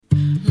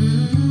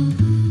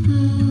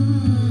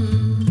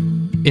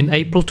In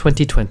April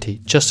 2020,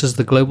 just as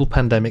the global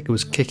pandemic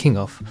was kicking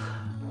off,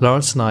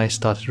 Lawrence and I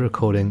started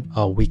recording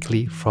our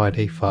weekly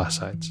Friday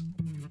Firesides.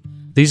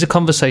 These are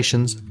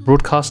conversations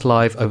broadcast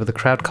live over the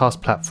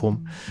Crowdcast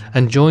platform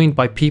and joined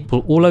by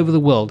people all over the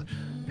world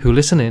who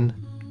listen in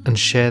and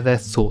share their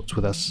thoughts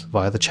with us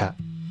via the chat.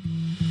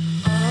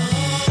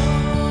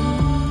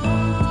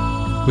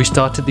 We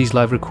started these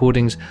live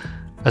recordings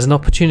as an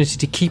opportunity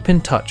to keep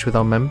in touch with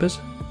our members,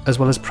 as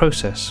well as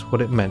process what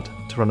it meant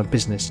to run a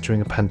business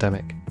during a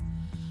pandemic.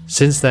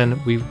 Since then,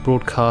 we've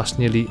broadcast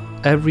nearly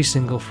every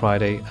single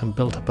Friday and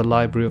built up a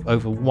library of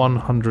over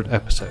 100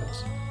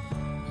 episodes.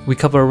 We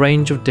cover a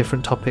range of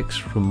different topics,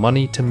 from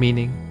money to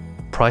meaning,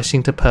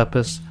 pricing to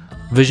purpose,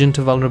 vision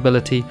to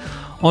vulnerability,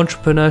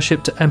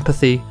 entrepreneurship to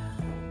empathy,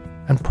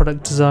 and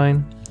product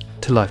design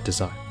to life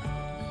design.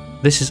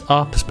 This is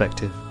our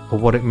perspective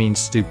of what it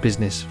means to do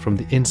business from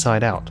the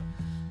inside out,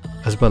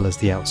 as well as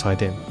the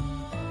outside in.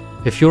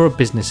 If you're a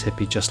business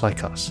hippie just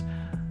like us,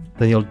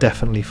 then you'll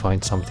definitely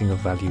find something of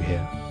value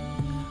here.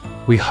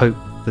 We hope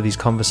that these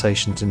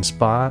conversations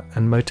inspire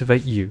and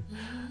motivate you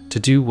to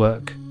do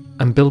work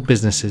and build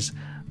businesses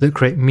that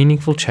create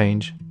meaningful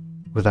change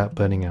without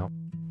burning out.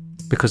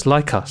 Because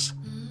like us,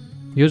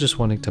 you're just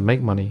wanting to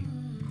make money,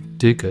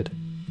 do good,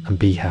 and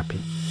be happy.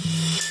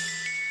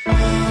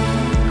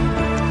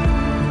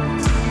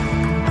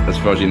 As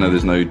far as you know,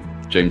 there's no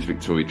James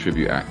Victore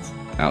tribute act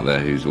out there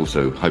who's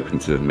also hoping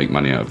to make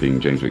money out of being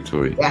James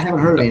Victore. Yeah, I haven't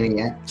heard anything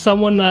yet.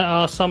 Someone at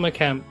our summer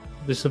camp,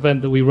 this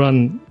event that we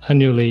run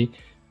annually,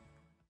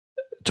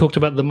 talked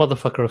about the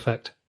motherfucker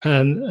effect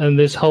and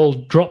this whole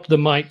drop the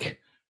mic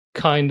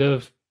kind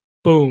of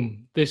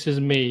boom, this is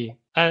me.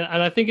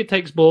 And I think it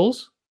takes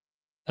balls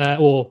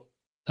or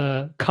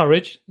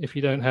courage if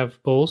you don't have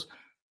balls,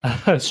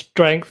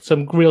 strength,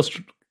 some real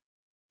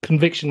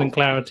conviction and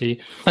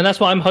clarity. And that's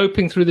why I'm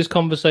hoping through this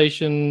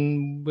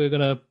conversation we're going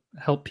to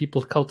help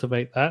people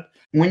cultivate that.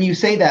 When you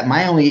say that,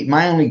 my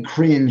only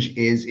cringe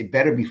is it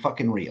better be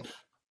fucking real.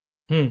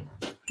 You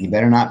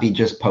better not be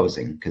just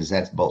posing, because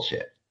that's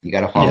bullshit. You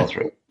got to follow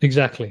through.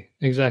 Exactly.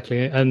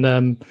 And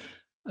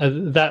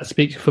that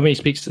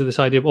speaks to this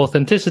idea of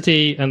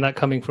authenticity, and that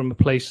coming from a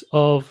place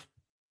of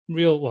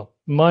real, well,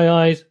 my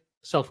eyes,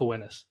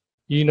 self-awareness.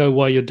 You know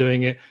why you're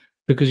doing it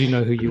because you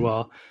know who you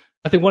are.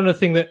 I think one of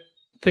the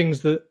things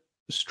that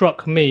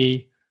struck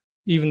me,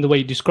 even the way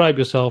you describe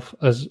yourself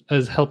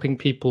as helping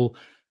people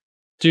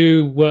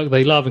do work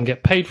they love and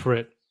get paid for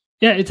it.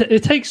 Yeah,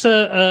 it takes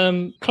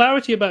a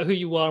clarity about who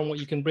you are and what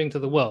you can bring to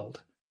the world.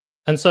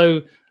 And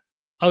so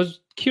I was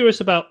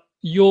curious about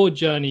your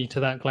journey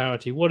to that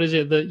clarity. What is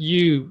it that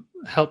you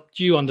helped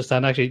you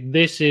understand? Actually,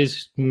 this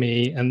is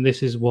me, and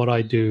this is what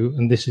I do,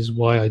 and this is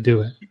why I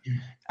do it.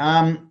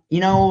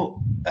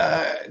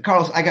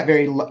 Carlos,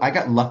 I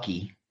got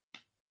lucky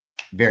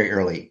very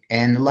early,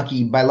 and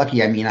by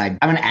lucky I mean I'm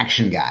an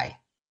action guy.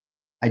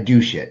 I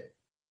do shit,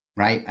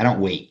 right? I don't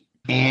wait.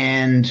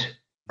 And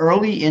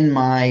early in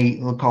my,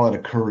 we'll call it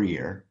a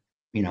career,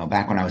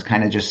 back when I was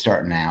kind of just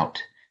starting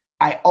out,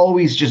 I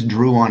always just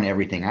drew on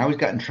everything. I always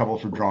got in trouble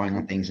for drawing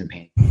on things and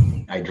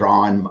painting. I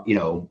draw on,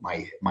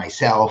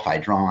 myself. I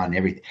draw on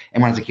everything.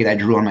 And when I was a kid, I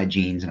drew on my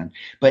jeans.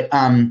 But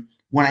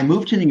when I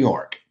moved to New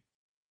York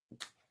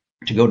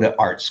to go to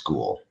art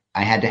school,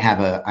 I had to have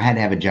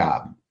a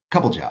job, a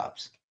couple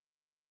jobs.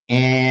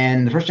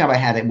 And the first job I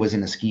had was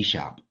in a ski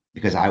shop,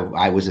 because I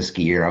was a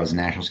skier. I was a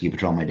National Ski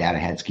Patrol. My dad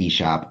had a ski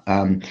shop,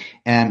 and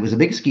it was a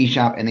big ski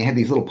shop. And they had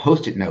these little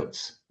Post-it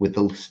notes with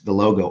the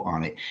logo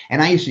on it.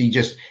 And I used to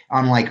just,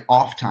 on like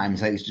off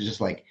times, I used to just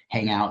like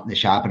hang out in the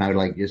shop, and I would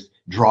like just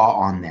draw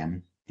on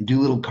them and do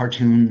little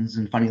cartoons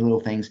and funny little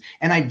things.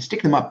 And I'd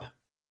stick them up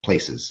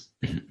places.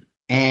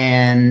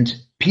 And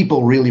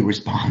people really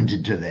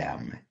responded to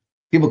them.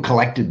 People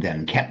collected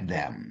them, kept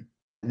them.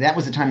 That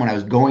was the time when I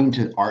was going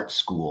to art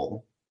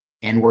school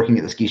and working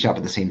at the ski shop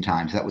at the same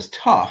time. So that was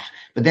tough.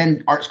 But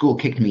then art school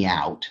kicked me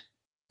out.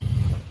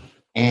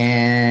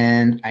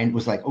 And I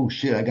was like, oh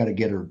shit, I got to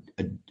get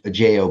a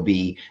job.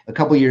 A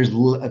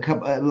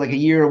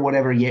year or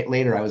whatever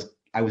later,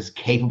 I was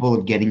capable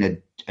of getting a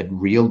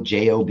real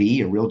job,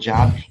 a real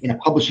job in a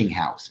publishing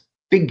house,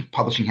 big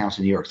publishing house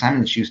in New York,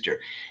 Simon & Schuster.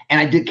 And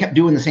I kept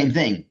doing the same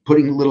thing,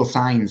 putting little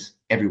signs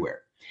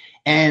everywhere.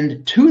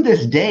 And to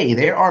this day,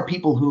 there are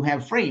people who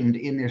have framed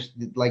in their,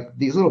 like,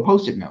 these little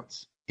Post-it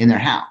notes in their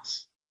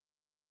house.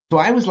 So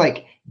I was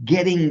like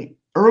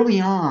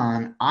early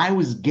on, I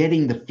was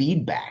getting the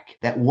feedback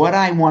that what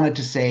I wanted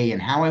to say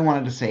and how I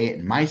wanted to say it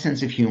and my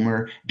sense of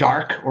humor,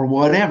 dark or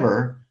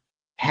whatever,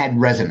 had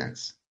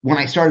resonance. When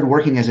I started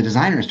working as a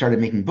designer and started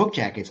making book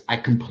jackets,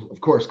 I of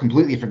course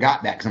completely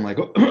forgot that, because I'm like,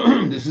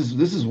 oh, this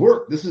is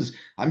work.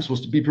 I'm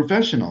supposed to be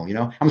professional,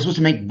 I'm supposed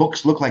to make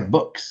books look like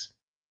books,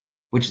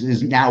 which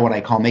is now what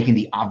I call making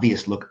the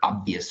obvious look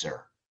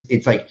obviouser.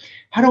 It's like,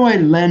 how do I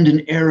lend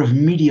an air of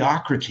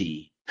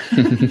mediocrity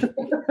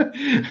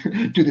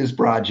to this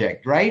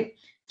project, right?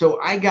 So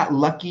I got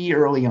lucky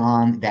early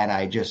on that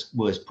I just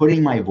was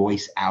putting my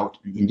voice out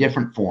in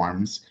different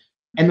forms.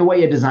 And the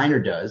way a designer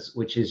does,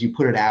 which is you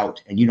put it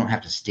out and you don't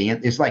have to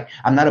stand. It's like,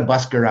 I'm not a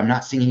busker. I'm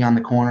not singing on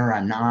the corner.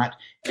 I'm not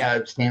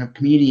a stand-up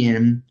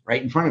comedian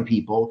right in front of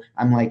people.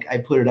 I'm like, I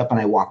put it up and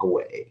I walk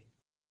away.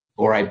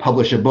 Or I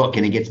publish a book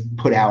and it gets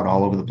put out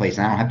all over the place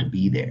and I don't have to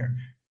be there.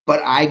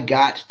 But I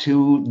got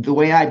to the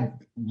way I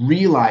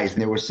realized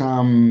there was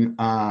some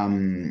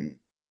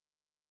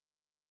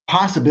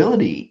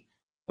possibility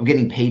of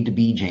getting paid to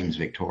be James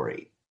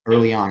Victore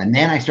early on. And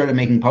then I started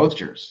making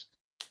posters.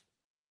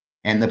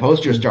 And the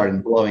posters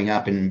started blowing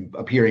up and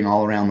appearing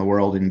all around the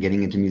world and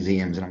getting into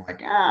museums. And I'm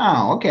like,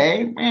 oh,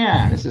 okay,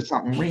 man, this is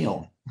something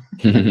real.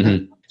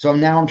 So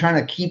now I'm trying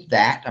to keep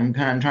that. I'm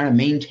trying to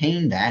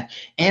maintain that.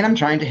 And I'm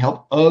trying to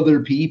help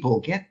other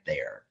people get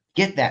there,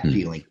 get that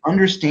feeling,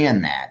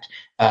 understand that,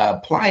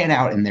 apply it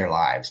out in their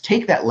lives,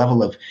 take that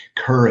level of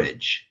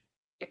courage.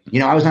 You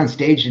know, I was on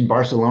stage in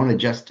Barcelona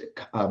just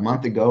a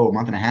month and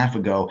a half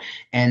ago,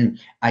 and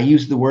I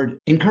used the word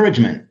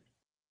encouragement.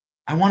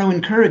 I want to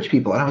encourage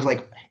people. And I was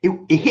like,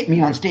 it hit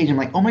me on stage. I'm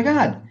like, oh my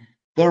God,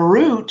 the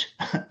root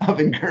of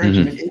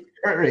encouragement is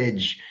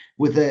courage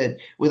with a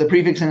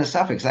prefix and a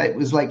suffix. I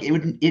was like,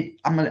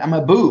 I'm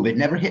a boob. It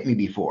never hit me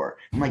before.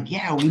 I'm like,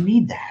 yeah, we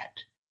need that.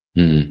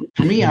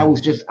 For me, I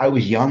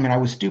was young and I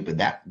was stupid.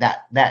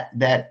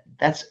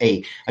 That's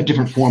a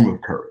different form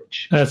of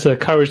courage. That's a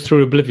courage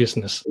through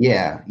obliviousness.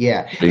 Yeah.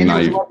 And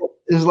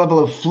there's a level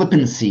of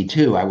flippancy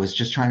too. I was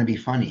just trying to be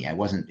funny. It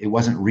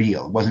wasn't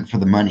real. It wasn't for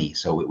the money,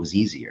 so it was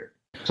easier.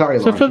 Sorry,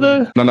 so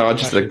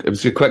Lawrence. It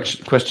was a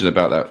question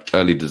about that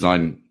early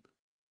design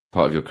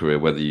part of your career,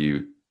 whether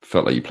you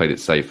felt like you played it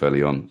safe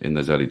early on in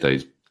those early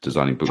days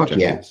designing book jackets.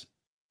 Yeah.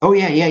 Oh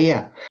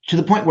yeah. To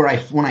the point where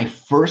when I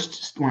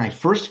first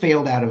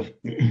failed out of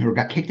or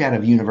got kicked out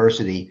of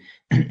university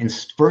and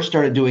first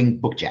started doing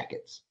book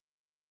jackets,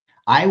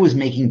 I was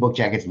making book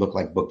jackets look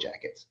like book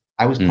jackets.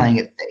 I was playing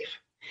it safe.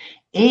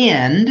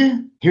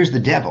 And here's the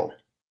devil.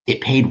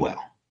 It paid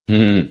well.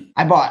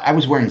 I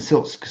was wearing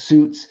silk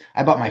suits.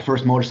 I bought my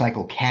first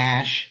motorcycle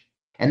cash.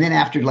 And then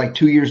after like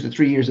 2 years to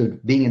 3 years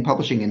of being in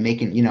publishing and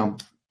making,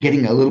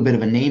 getting a little bit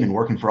of a name and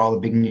working for all the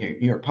big New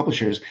York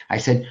publishers, I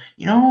said,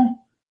 I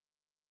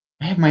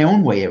have my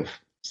own way of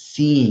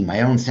seeing,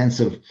 my own sense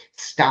of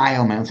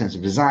style, my own sense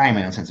of design,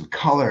 my own sense of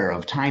color,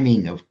 of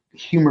timing, of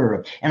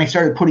humor. And I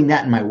started putting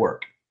that in my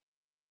work.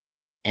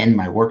 And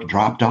my work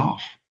dropped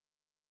off.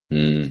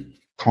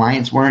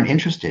 Clients weren't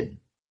interested.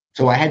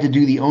 So I had to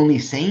do the only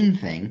sane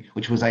thing,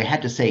 which was I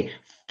had to say,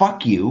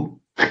 fuck you.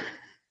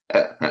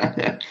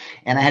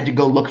 And I had to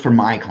go look for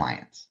my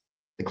clients,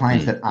 the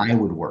clients that I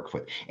would work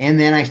with. And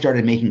then I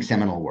started making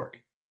seminal work.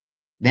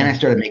 Then I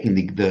started making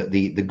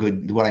the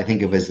good, what I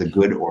think of as the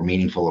good or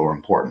meaningful or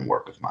important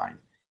work of mine.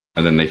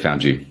 And then they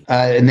found you.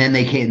 And then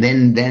they came.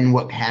 Then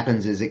what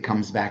happens is it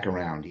comes back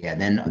around. Yeah.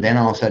 Then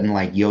all of a sudden,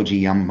 like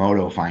Yoji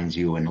Yamamoto finds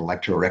you, and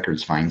Electro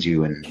Records finds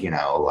you, and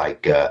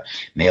like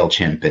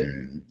Mailchimp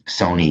and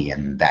Sony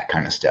and that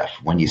kind of stuff.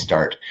 When you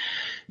start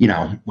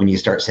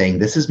saying,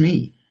 "This is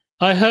me."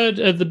 I heard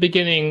at the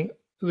beginning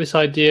this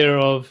idea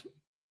of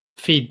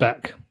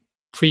feedback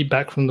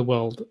from the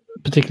world,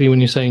 particularly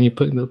when you're saying you're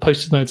putting the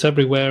post-it notes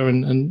everywhere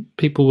and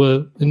people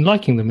were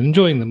liking them and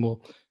enjoying them, or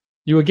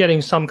you were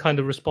getting some kind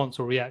of response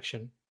or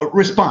reaction.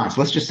 Response,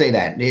 let's just say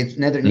that. It's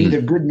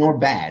neither good nor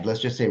bad.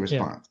 Let's just say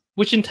response. Yeah.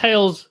 Which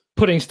entails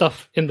putting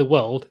stuff in the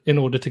world in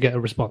order to get a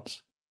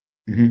response.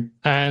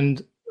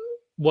 And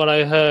what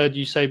I heard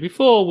you say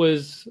before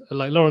was,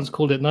 like Lawrence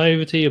called it,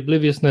 naivety,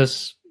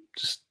 obliviousness,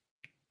 just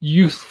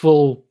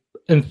youthful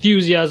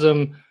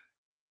enthusiasm.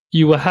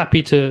 You were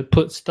happy to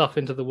put stuff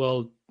into the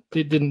world.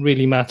 It didn't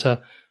really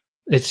matter,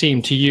 it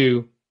seemed to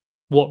you,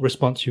 what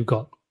response you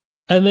got.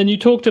 And then you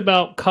talked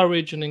about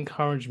courage and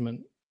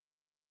encouragement.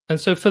 And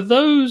so for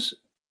those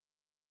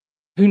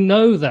who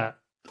know that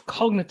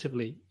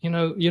cognitively,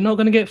 you're not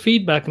going to get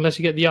feedback unless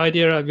you get the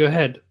idea out of your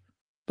head.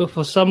 But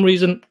for some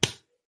reason,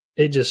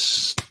 it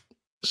just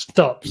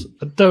stops.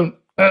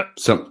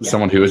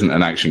 Someone who isn't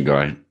an action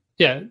guy.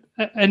 Yeah.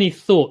 Any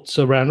thoughts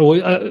around,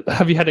 or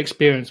have you had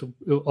experience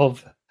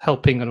of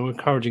helping and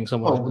encouraging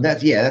someone? Oh,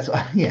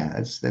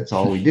 that's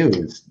all we do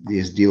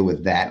is deal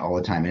with that all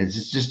the time, and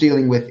it's just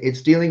dealing with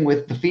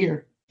the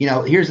fear.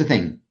 Here's the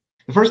thing: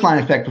 the first line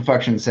of Feck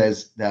Perfuction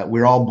says that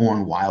we're all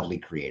born wildly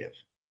creative,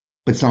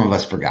 but some of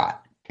us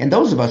forgot. And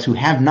those of us who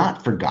have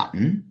not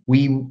forgotten,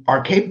 we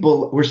are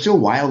capable. We're still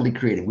wildly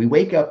creative. We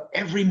wake up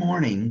every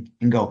morning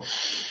and go,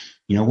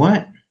 you know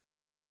what?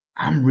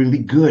 I'm really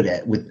good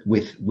at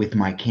with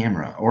my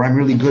camera, or I'm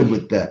really good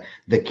with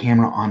the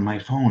camera on my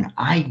phone.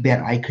 I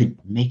bet I could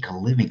make a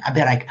living. I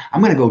bet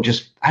I'm going to go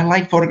I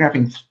like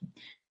photographing.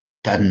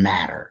 Doesn't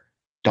matter.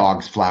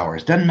 Dogs,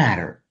 flowers, doesn't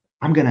matter.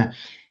 I'm going to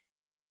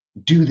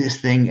do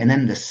this thing. And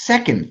then the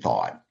second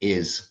thought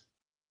is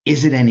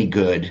it any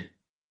good?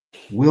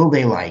 Will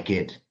they like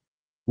it?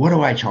 What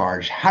do I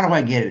charge? How do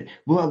I get it?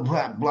 Blah,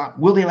 blah, blah.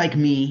 Will they like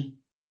me?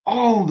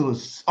 All the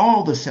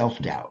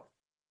self-doubt.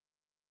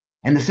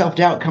 And the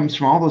self-doubt comes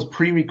from all those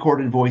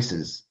pre-recorded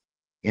voices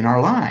in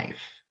our life.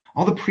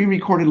 All the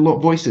pre-recorded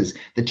voices,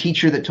 the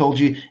teacher that told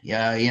you,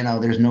 yeah,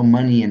 there's no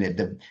money in it,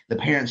 the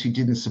parents who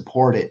didn't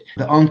support it,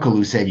 the uncle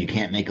who said you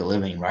can't make a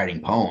living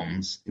writing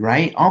poems,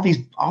 right? All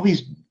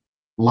these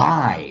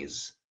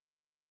lies,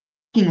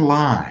 fucking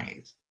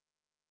lies.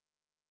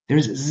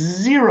 There's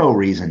zero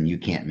reason you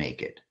can't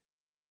make it.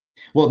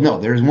 Well, no,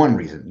 there's one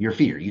reason, your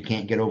fear. You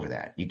can't get over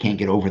that. You can't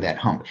get over that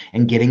hump.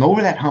 And getting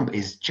over that hump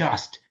is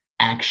just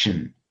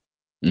action.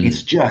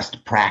 It's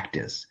just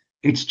practice.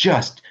 It's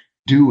just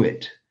do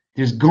it.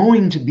 There's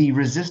going to be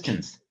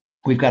resistance.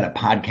 We've got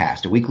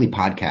a weekly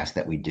podcast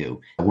that we do.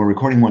 We're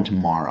recording one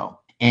tomorrow.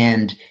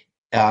 And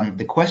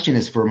the question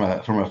is from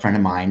a friend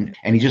of mine,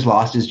 and he just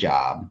lost his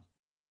job.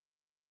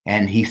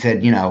 And he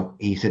said,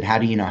 how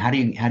do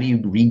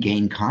you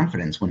regain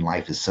confidence when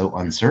life is so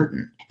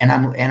uncertain? And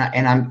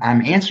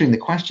I'm answering the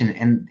question,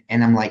 and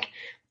I'm like,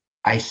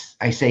 I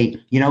say,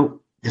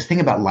 this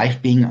thing about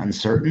life being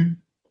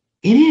uncertain,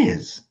 it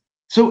is.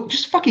 So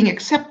just fucking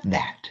accept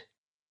that.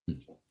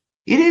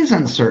 It is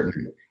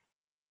uncertain.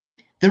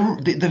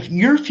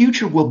 Your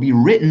future will be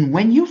written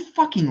when you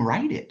fucking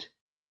write it.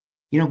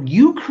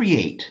 You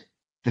create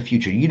the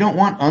future. You don't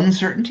want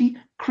uncertainty?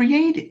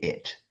 Create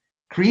it.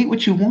 Create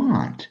what you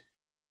want.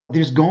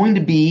 There's going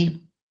to be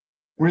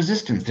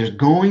resistance. There's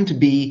going to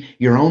be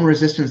your own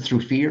resistance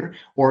through fear.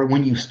 Or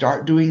when you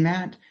start doing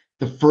that,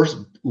 the first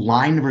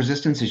line of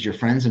resistance is your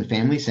friends and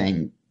family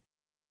saying,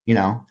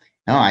 oh,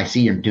 I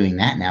see you're doing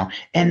that now.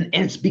 And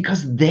it's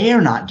because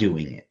they're not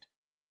doing it.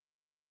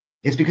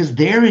 It's because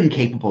they're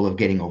incapable of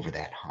getting over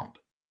that hump.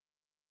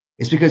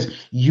 It's because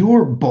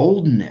your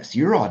boldness,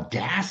 your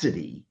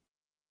audacity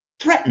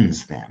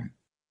threatens them.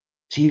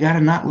 So you got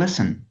to not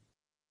listen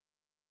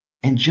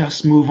and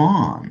just move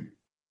on.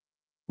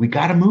 We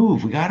got to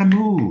move. We got to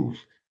move.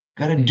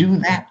 Got to do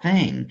that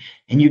thing.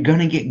 And you're going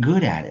to get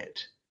good at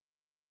it.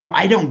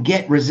 I don't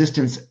get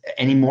resistance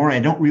anymore. I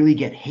don't really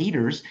get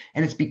haters.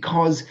 And it's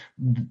because,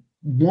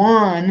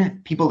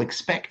 one, people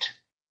expect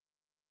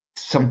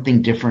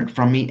something different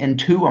from me, and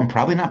two, I'm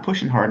probably not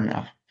pushing hard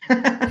enough.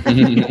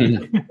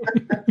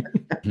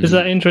 There's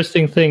that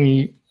interesting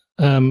thing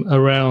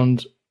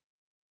around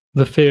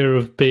the fear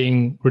of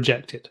being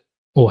rejected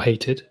or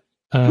hated.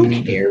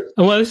 Who cares?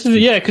 Well, this is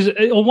because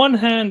on one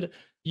hand,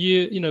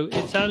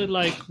 it sounded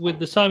like with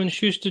the Simon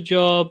Schuster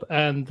job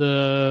and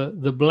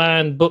the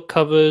bland book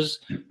covers,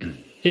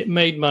 it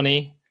made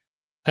money,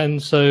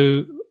 and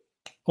so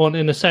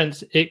in a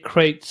sense, it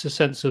creates a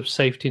sense of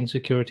safety and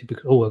security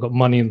because I've got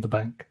money in the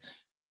bank.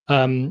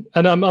 And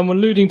I'm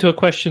alluding to a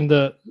question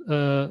that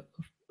a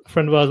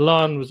friend of ours,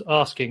 Lan, was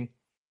asking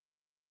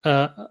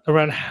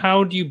around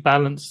how do you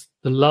balance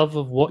the love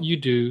of what you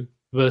do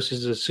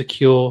versus a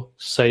secure,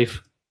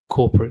 safe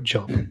corporate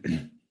job?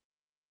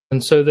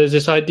 And so there's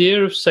this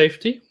idea of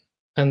safety,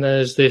 and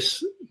there's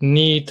this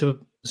need to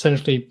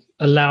essentially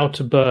allow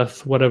to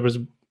birth whatever's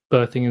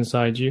birthing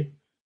inside you,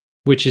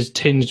 which is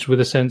tinged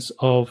with a sense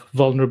of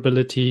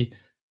vulnerability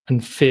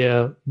and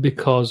fear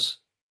because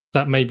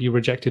that may be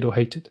rejected or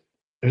hated.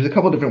 There's a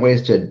couple different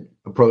ways to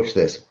approach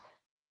this.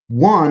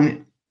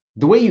 One,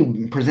 the way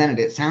you presented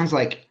it sounds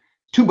like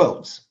two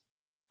boats: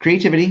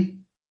 creativity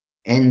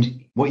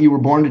and what you were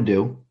born to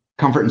do,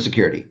 comfort and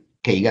security.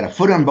 Okay, you got a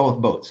foot on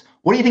both boats.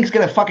 What do you think is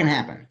going to fucking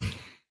happen?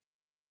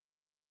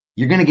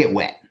 You're going to get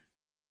wet.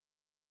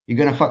 You're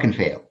going to fucking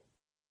fail.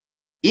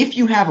 If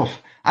you have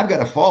I've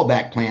got a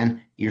fallback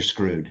plan, you're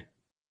screwed.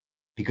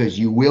 Because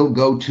you will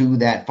go to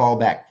that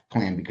fallback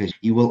plan because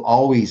you will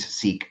always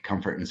seek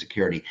comfort and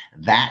security.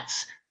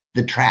 That's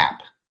the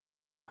trap.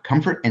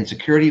 Comfort and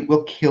security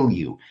will kill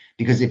you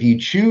because if you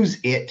choose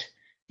it,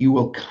 you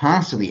will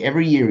constantly,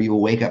 every year, you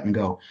will wake up and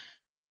go,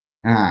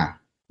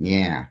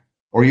 yeah.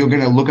 Or you're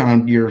going to look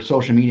on your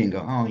social media and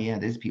go, oh, yeah,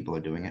 these people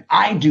are doing it.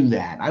 I do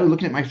that. I was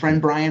looking at my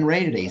friend Brian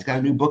Ray today. He's got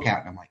a new book out.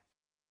 And I'm like,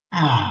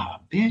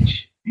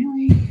 bitch,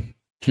 really?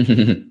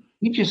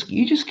 You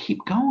just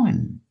keep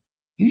going.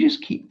 You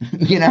just keep,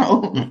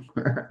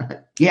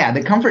 Yeah,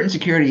 the comfort and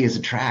security is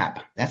a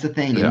trap. That's the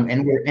thing. Yeah.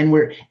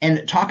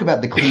 And talk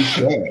about the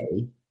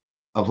cliche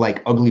of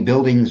like ugly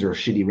buildings or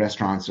shitty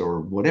restaurants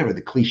or whatever,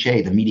 the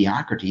cliche, the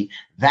mediocrity.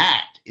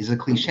 That is a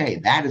cliche.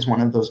 That is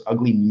one of those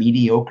ugly,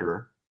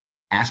 mediocre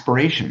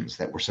aspirations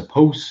that we're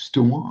supposed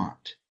to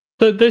want.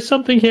 So there's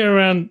something here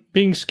around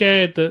being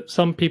scared that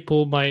some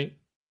people might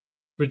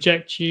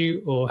reject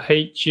you or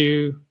hate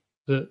you,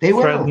 that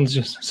threatens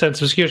your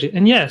sense of security.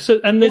 And there's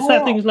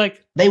that thing is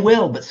like... They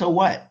will, but so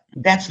what?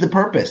 That's the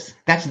purpose.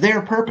 That's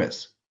their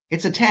purpose.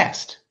 It's a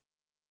test.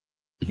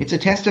 It's a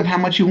test of how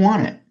much you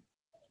want it.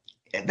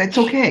 That's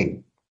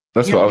okay.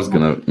 That's what I was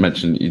going to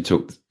mention. You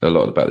talked a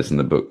lot about this in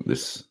the book.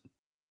 This,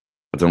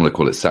 I don't want to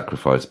call it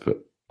sacrifice,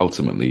 but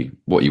ultimately,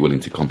 what you're willing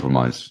to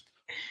compromise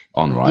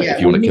on, right?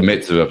 If you want to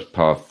commit to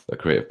a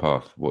creative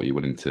path, what are you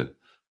willing to...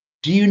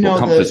 Do you know what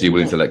comforts are you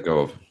willing to let go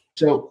of?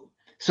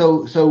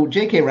 So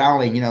J.K.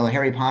 Rowling,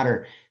 Harry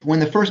Potter, when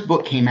the first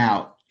book came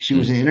out, she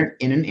was in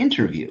an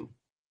interview.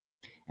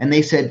 And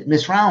they said,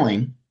 Miss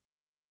Rowling,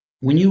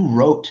 when you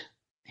wrote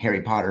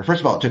Harry Potter,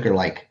 first of all, it took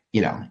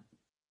her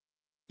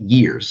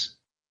years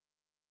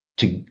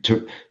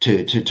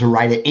to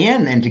write it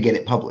and then to get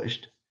it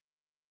published.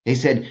 They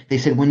said,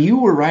 when you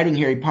were writing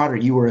Harry Potter,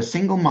 you were a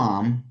single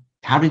mom.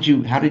 How did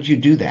you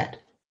do that?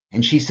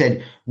 And she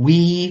said,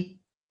 we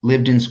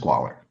lived in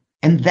squalor.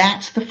 And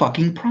that's the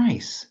fucking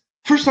price.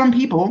 For some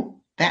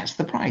people, that's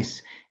the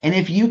price. And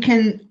if you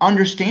can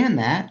understand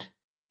that,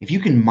 if you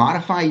can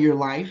modify your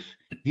life,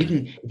 if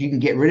you can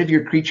get rid of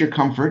your creature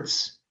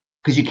comforts,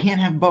 because you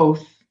can't have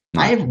both.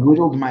 I have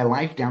whittled my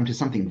life down to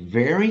something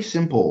very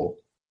simple,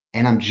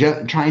 and I'm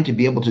just trying to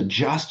be able to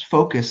just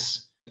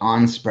focus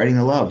on spreading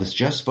the love. Let's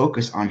just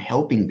focus on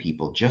helping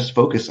people. Just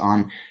focus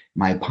on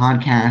my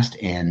podcast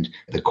and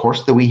the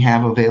course that we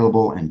have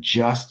available, and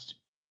just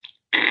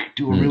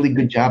do a really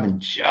good job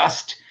and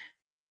just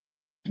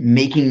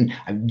making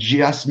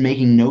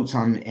notes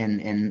on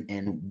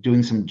and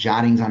doing some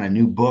jottings on a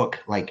new book.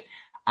 Like,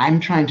 I'm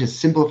trying to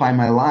simplify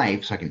my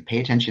life so I can pay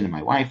attention to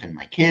my wife and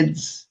my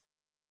kids.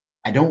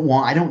 I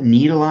don't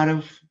need a lot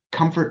of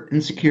comfort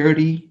and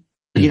security.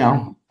 You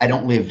know, I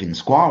don't live in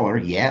squalor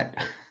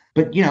yet,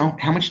 but you know,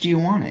 how much do you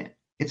want it?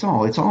 It's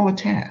all a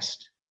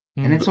test,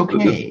 and it's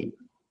okay.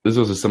 There's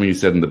also something you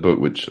said in the book,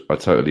 which I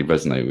totally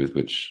resonate with,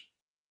 which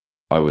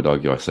I would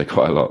argue I say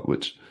quite a lot,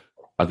 which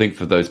I think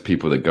for those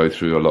people that go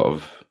through a lot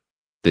of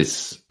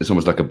this, it's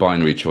almost like a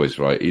binary choice,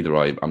 right? Either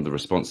I'm the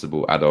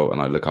responsible adult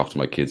and I look after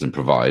my kids and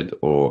provide,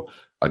 or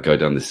I go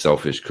down this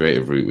selfish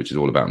creative route, which is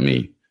all about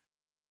me.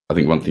 I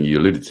think one thing you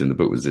alluded to in the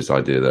book was this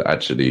idea that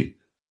actually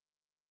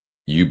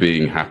you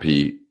being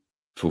happy,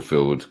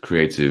 fulfilled,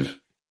 creative,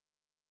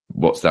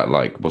 what's that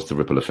like? What's the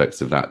ripple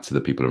effects of that to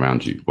the people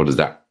around you? What's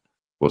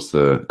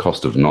the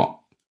cost of not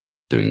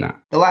doing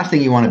that? The last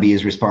thing you want to be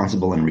is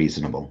responsible and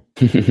reasonable.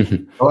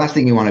 The last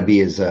thing you want to be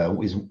is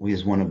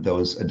one of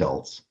those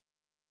adults.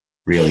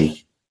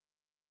 Really.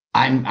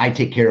 I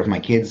take care of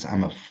my kids.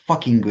 I'm a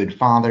fucking good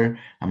father.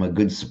 I'm a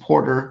good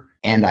supporter,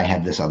 and I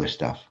have this other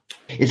stuff.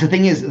 The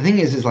thing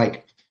is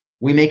like,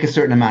 we make a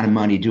certain amount of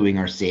money doing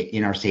our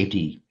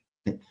safety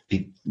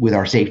with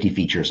our safety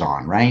features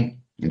on, right?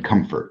 And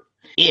comfort.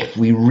 If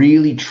we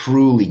really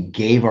truly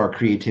gave our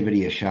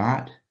creativity a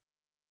shot,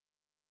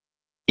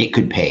 it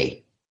could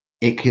pay.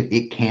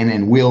 It can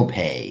and will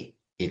pay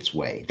its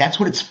way. That's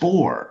what it's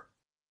for.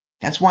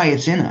 That's why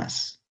it's in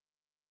us.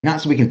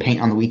 Not so we can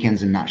paint on the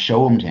weekends and not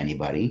show them to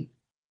anybody.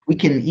 We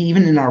can,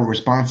 even in our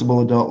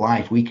responsible adult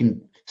life, we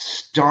can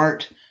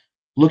start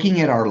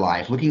looking at our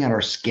life, looking at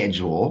our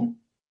schedule,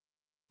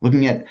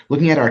 looking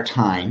at our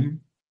time,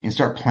 and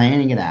start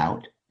planning it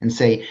out and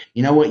say,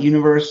 you know what,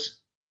 universe,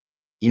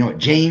 you know what,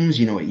 James,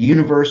 you know what,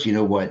 universe, you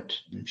know what,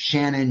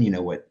 Shannon, you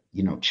know what,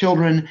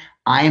 children,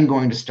 I am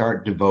going to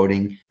start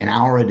devoting an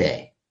hour a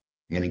day.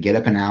 I'm going to get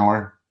up an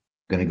hour,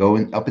 I'm going to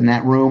go up in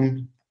that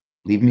room,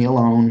 leave me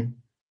alone.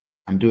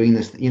 I'm doing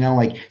this,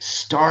 like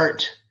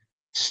start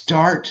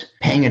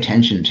paying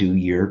attention to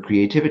your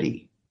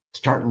creativity.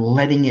 Start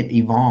letting it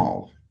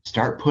evolve.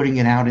 Start putting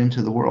it out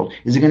into the world.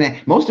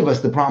 Most of us,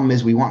 the problem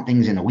is we want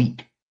things in a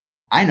week.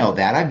 I know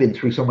that. I've been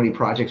through so many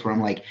projects where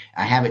I'm like,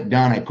 I have it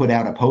done. I put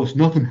out a post.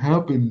 Nothing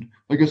happened.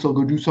 I guess I'll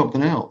go do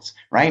something else.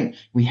 Right?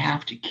 You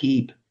got to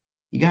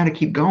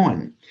keep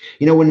going.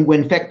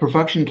 When Feck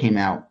Perfuction came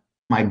out,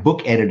 my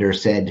book editor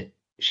said,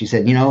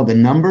 the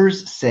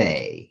numbers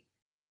say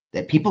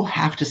that people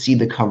have to see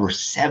the cover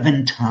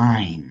 7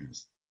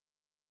 times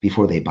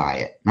before they buy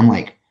it. And I'm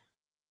like,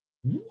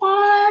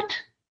 what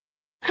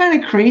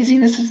kind of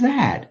craziness is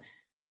that?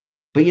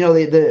 But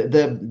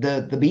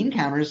the bean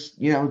counters,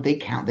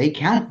 they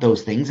count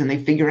those things, and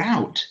they figure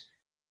out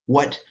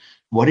what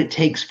it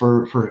takes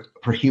for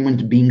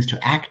human beings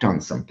to act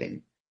on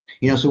something.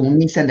 So when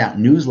we send out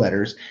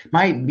newsletters,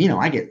 I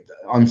get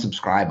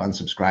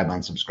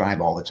unsubscribe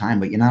all the time.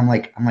 But I'm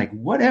like,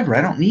 whatever,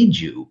 I don't need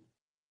you.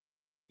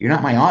 You're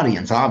not my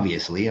audience,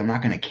 obviously. I'm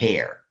not going to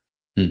care.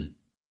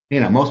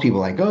 Most people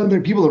are like, there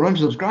are people that are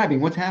unsubscribing.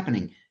 What's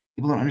happening?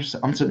 People are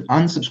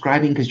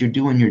unsubscribing because you're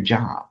doing your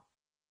job.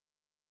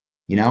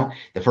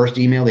 The first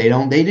email they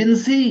didn't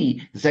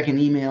see. The second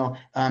email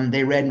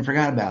they read and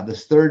forgot about.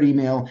 This third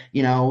email,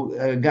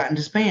 got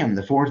into spam.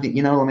 The fourth,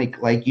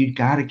 you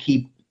got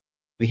to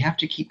we have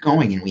to keep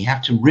going, and we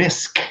have to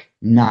risk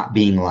not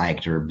being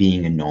liked or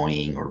being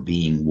annoying or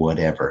being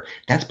whatever.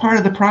 That's part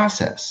of the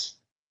process.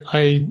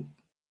 I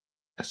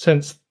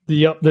sense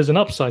there's an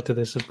upside to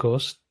this, of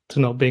course, to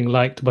not being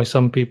liked by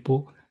some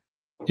people.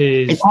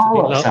 It's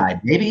all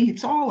upside, baby.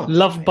 It's all upside.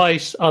 Loved by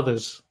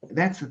others.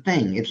 That's the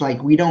thing. It's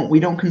like we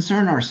don't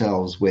concern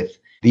ourselves with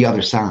the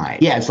other side.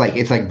 Yeah, it's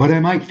like, but I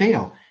might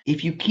fail.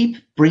 If you keep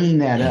bringing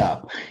that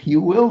up, you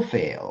will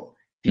fail.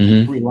 If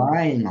you keep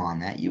relying on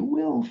that, you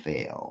will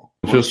fail.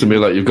 It feels to me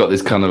like you've got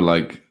this kind of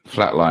like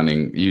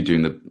flatlining. You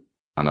doing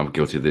and I'm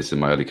guilty of this in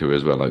my early career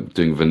as well, like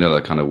doing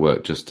vanilla kind of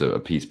work just to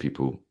appease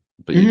people,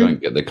 but you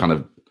don't get the kind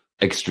of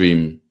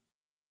extreme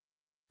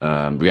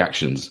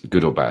reactions,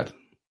 good or bad.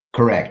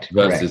 Correct.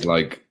 Versus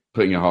like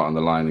putting your heart on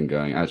the line and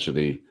going,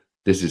 actually,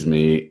 this is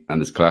me, and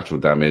there's collateral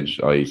damage,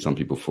 i.e. some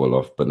people fall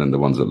off, but then the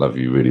ones that love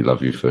you really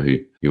love you for who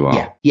you are.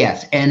 Yeah.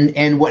 Yes.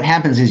 And what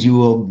happens is you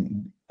will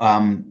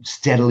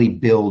steadily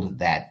build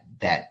that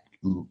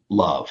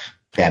love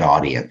that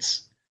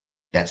audience.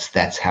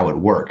 That's how it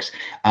works.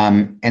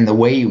 And the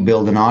way you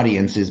build an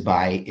audience is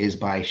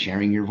by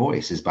sharing your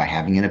voice, is by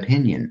having an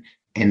opinion.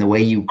 And the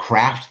way you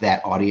craft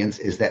that audience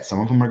is that some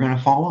of them are going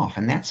to fall off,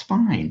 and that's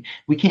fine.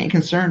 We can't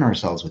concern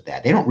ourselves with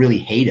that. They don't really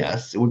hate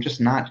us. We're just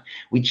not,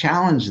 we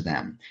challenge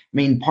them. I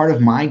mean, part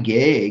of my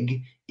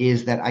gig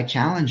is that I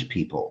challenge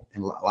people,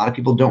 and a lot of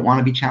people don't want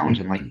to be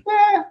challenged. I'm like,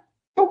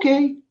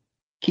 okay,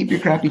 keep your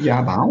crappy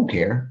job. I don't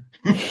care.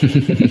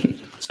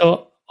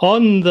 So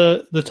on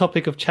the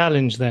topic of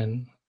challenge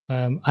then,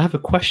 I have a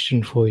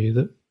question for you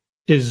that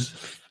is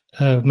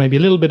maybe a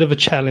little bit of a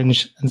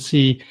challenge, and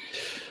see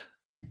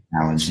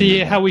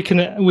how we can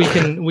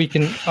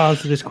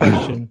answer this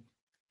question.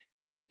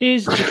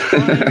 Is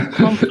defining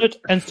comfort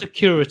and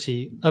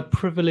security a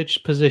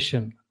privileged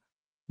position,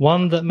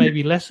 one that may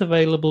be less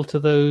available to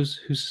those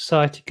who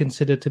society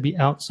consider to be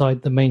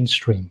outside the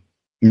mainstream?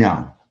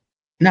 No.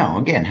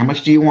 Again, how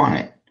much do you want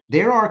it?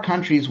 There are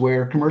countries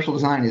where commercial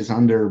design is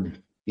under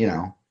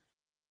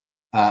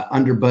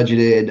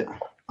budgeted,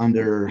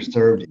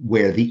 underserved,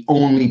 where the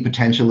only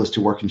potential is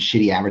to work in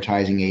shitty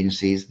advertising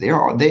agencies. There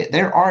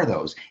are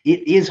those.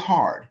 It is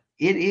hard.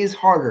 It is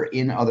harder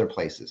in other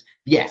places.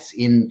 Yes,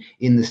 in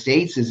the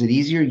States, is it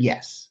easier?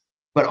 Yes.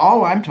 But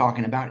all I'm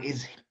talking about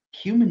is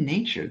human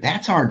nature.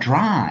 That's our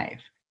drive.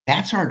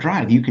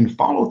 You can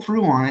follow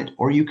through on it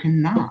or you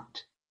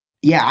cannot.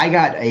 Yeah, I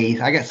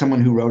got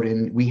someone who wrote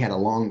in. We had a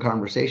long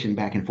conversation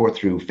back and forth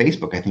through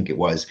Facebook, I think it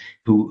was,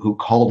 who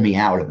called me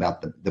out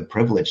about the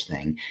privilege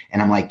thing.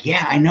 And I'm like,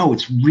 yeah, I know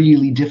it's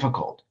really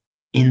difficult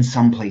in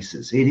some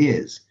places. It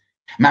is.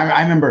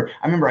 I remember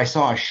I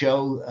saw a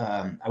show.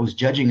 I was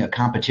judging a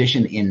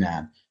competition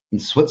in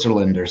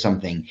Switzerland or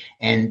something,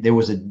 and there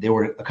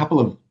were a couple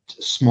of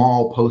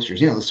small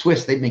posters. The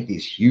Swiss, they make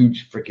these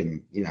huge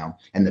freaking,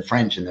 and the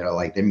French, and they're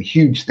like them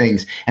huge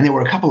things. And there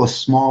were a couple of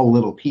small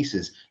little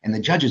pieces, and the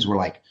judges were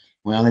like,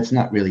 well, it's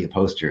not really a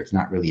poster. It's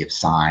not really of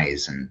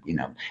size. And,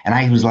 and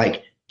I was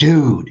like,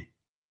 dude,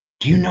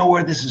 do you know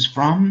where this is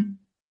from?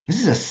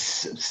 This is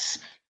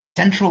a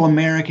Central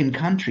American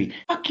country.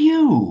 Fuck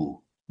you.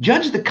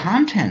 Judge the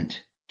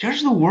content,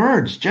 judge the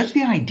words, judge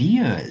the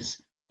ideas.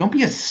 Don't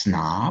be a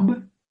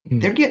snob.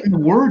 They're getting the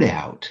word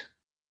out.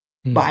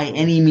 By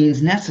any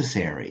means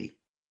necessary.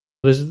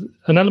 There's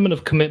an element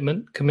of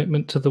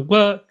commitment to the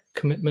work,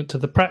 commitment to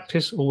the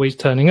practice, always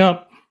turning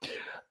up.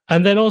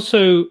 And then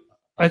also,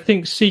 I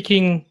think,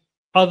 seeking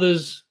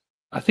others.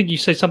 I think you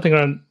say something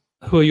around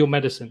who are your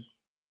medicine,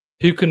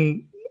 who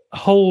can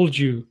hold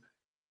you,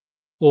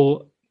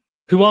 or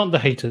who aren't the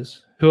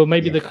haters, who are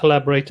maybe the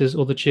collaborators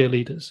or the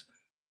cheerleaders,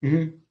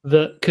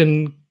 that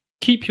can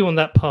keep you on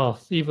that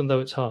path, even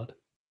though it's hard.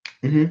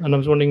 And I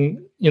was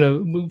wondering,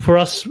 for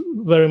us,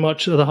 very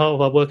much at the heart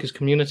of our work is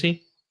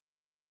community.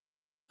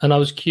 And I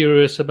was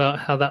curious about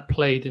how that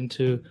played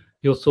into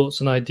your thoughts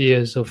and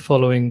ideas of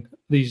following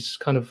these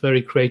kind of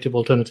very creative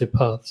alternative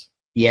paths.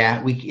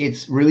 Yeah,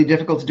 it's really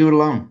difficult to do it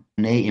alone.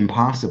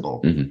 Impossible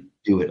to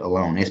do it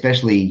alone,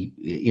 especially,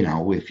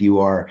 if you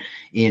are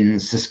in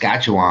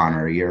Saskatchewan,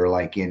 or you're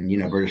like in,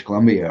 British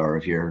Columbia, or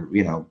if you're,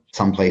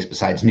 someplace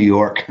besides New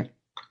York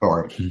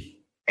or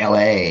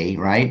LA,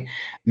 right?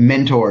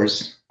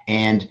 Mentors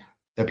and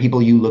the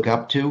people you look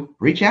up to,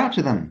 reach out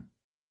to them.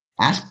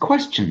 Ask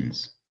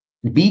questions.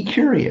 Be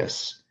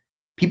curious.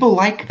 People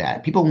like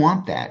that. People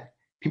want that.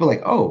 People are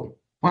like, oh,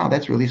 wow,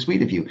 that's really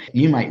sweet of you.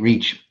 You might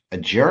reach a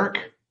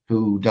jerk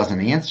who doesn't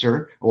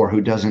answer, or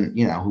who doesn't,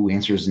 who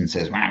answers and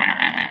says,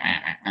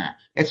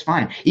 it's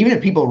fine. Even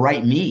if people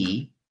write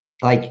me,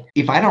 like,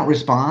 if I don't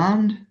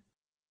respond,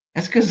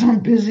 that's because I'm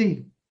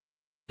busy.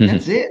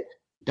 That's it.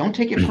 Don't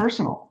take it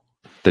personal.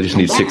 They just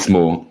need six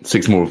more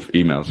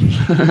emails.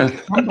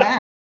 Come back.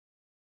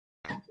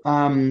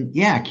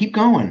 Keep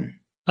going.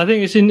 I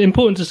think it's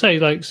important to say,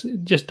 like,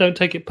 just don't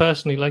take it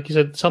personally. Like you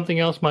said, something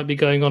else might be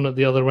going on at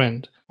the other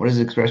end. What is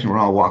the expression? We're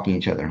all walking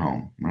each other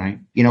home, right?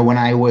 When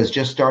I was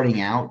just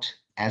starting out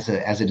as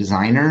a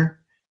designer,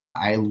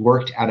 I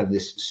worked out of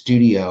this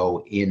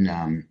studio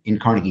in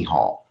Carnegie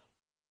Hall,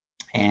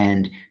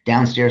 and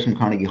downstairs from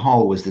Carnegie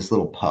Hall was this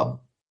little pub.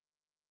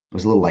 It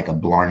was a little like a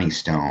Blarney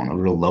Stone, a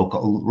real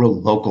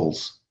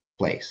locals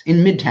place in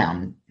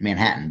Midtown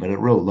Manhattan, but a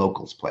real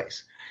locals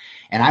place.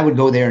 And I would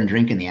go there and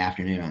drink in the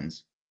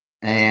afternoons.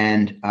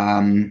 And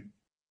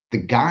the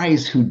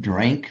guys who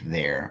drank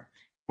there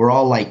were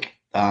all like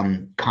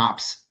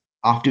cops,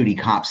 off-duty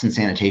cops and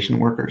sanitation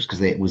workers, because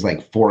it was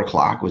like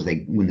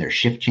 4:00 when their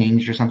shift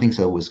changed or something.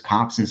 So it was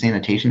cops and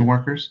sanitation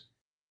workers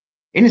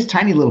in this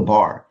tiny little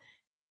bar.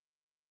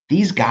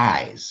 These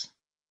guys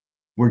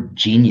were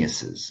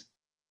geniuses.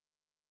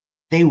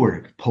 They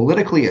were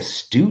politically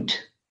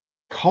astute,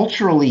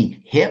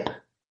 culturally hip,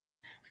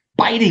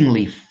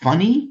 bitingly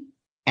funny.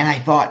 And I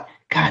thought,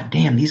 God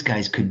damn, these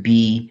guys could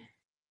be,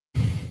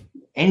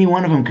 any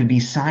one of them could be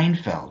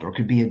Seinfeld, or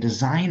could be a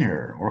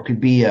designer, or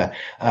could be a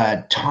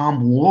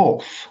Tom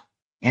Wolfe.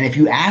 And if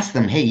you ask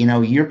them, hey,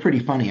 you're pretty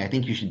funny. I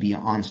think you should be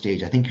on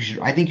stage. I think you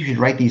should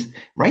write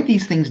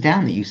these things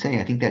down that you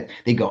say. I think that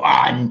they go,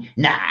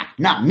 nah,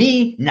 not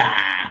me.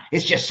 Nah,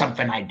 it's just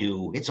something I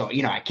do. It's all,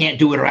 I can't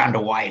do it around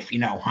a wife, we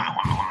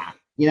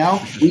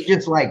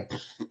just like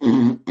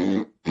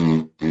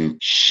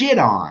shit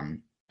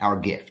on our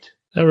gift.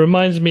 That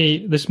reminds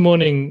me, this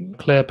morning,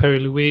 Claire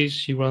Perry-Louise,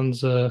 she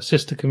runs a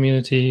sister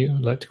community, I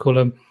like to call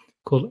them,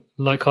 called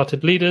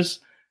Like-Hearted Leaders.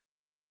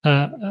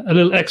 A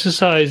little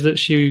exercise that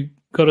she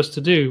got us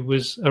to do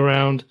was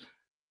around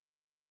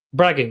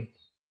bragging.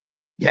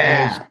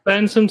 Yeah.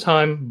 Spend some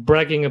time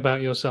bragging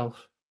about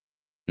yourself.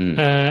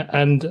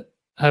 And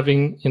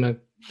having,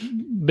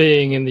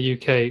 being in the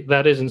UK,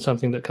 that isn't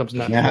something that comes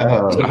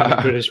naturally to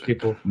British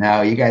people.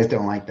 No, you guys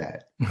don't like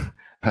that.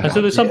 And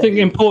so there's something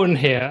important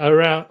here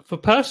around for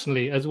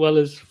personally, as well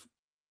as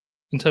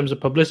in terms of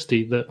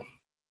publicity, that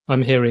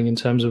I'm hearing in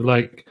terms of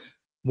like,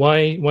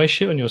 why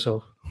shit on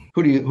yourself?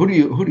 Who do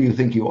you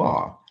think you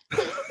are?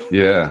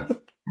 Yeah.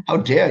 How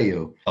dare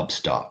you,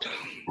 upstart?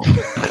 Is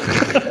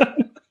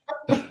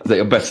that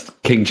your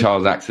best King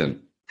Charles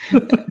accent?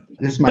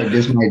 This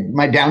is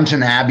my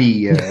Downton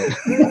Abbey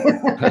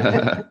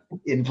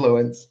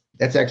influence.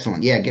 That's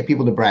excellent. Yeah, get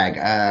people to brag.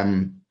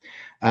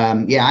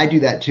 I do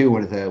that too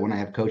when I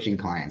have coaching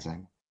clients.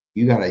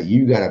 You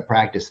gotta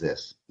practice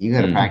this. You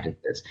gotta practice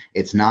this.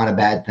 It's not a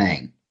bad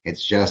thing.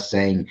 It's just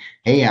saying,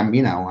 hey,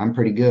 I'm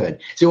pretty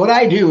good. So what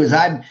I do is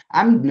I'm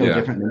no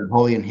different than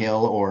Napoleon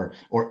Hill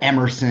or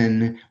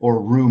Emerson or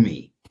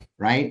Rumi,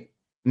 right?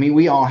 I mean,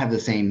 we all have the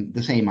same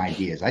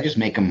ideas. I just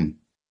make them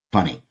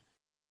funny.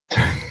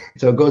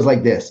 So it goes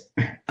like this.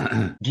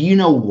 Do you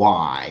know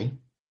why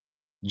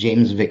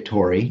James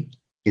Victore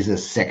is a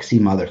sexy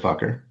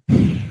motherfucker?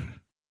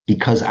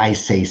 Because I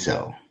say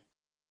so.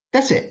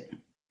 That's it.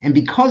 And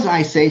because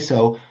I say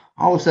so,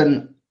 all of a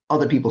sudden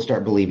other people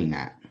start believing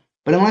that.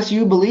 But unless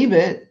you believe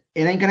it,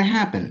 it ain't going to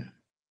happen.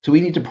 So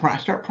we need to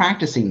start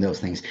practicing those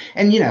things.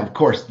 And, of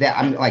course, that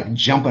I'm like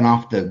jumping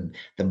off the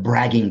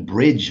bragging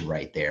bridge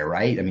right there,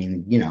 right? I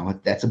mean,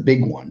 that's a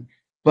big one.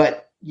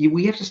 But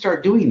we have to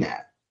start doing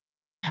that.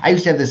 I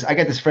used to have I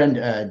got this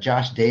friend,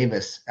 Josh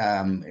Davis,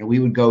 and we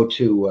would go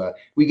to,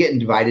 we get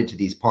invited to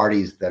these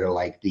parties that are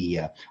like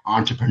the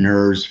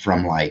entrepreneurs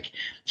from like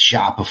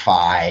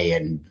Shopify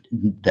and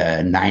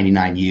the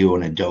 99U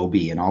and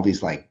Adobe and all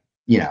these like,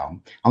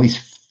 all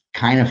these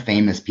kind of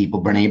famous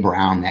people, Brene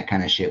Brown, that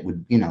kind of shit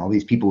would, all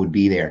these people would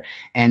be there.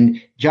 And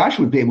Josh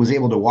was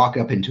able to walk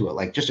up into it,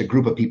 like just a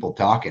group of people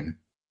talking.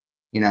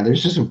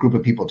 There's just a group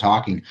of people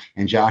talking,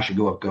 and Josh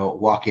would go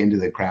walk into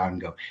the crowd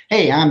and go,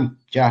 hey, I'm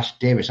Josh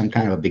Davis. I'm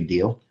kind of a big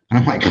deal. And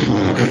I'm like,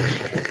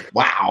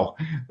 wow,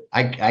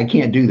 I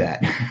can't do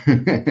that.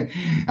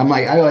 I'm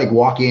like, I like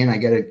walk in, I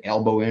get an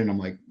elbow in, and I'm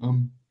like,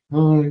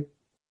 hi,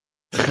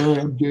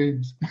 I'm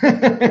James.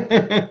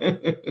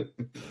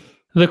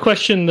 The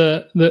question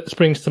that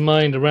springs to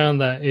mind around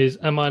that is,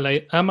 am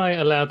I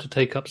allowed to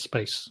take up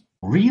space?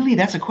 Really?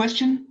 That's a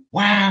question?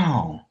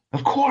 Wow.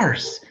 Of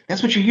course.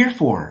 That's what you're here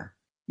for.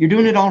 You're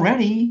doing it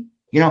already.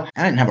 I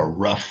didn't have a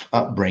rough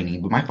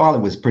upbringing, but my father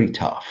was pretty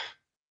tough,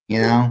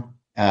 and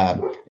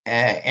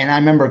I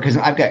remember, because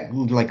I've got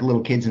like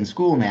little kids in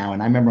school now,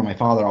 and I remember my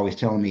father always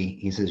telling me,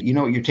 he says, you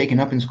know what you're taking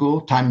up in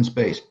school? Time and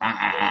space.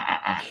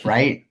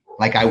 Right?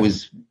 Like I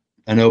was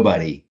a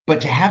nobody.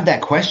 But to have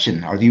that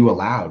question, are you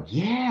allowed?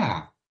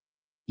 Yeah.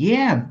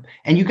 And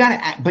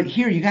but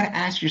here you got to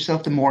ask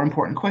yourself the more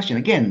important question.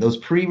 Again, those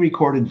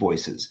pre-recorded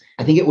voices.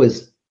 I think it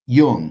was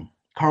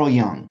Carl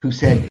Jung, who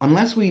said,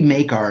 unless we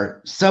make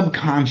our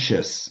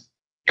subconscious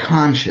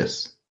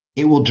conscious,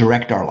 it will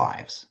direct our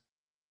lives.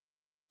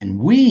 And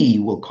we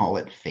will call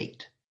it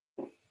fate.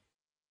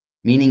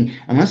 Meaning,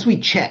 unless we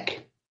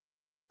check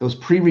those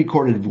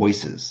pre-recorded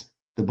voices,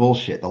 the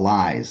bullshit, the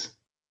lies,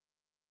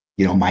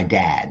 my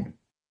dad,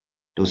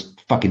 those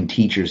fucking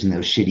teachers in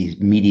those shitty,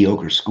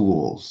 mediocre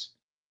schools,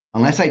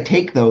 unless I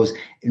take those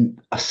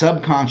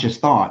subconscious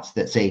thoughts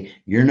that say,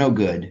 you're no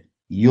good,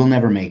 you'll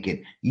never make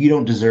it, you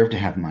don't deserve to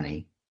have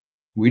money.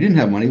 We didn't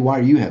have money,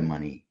 why do you have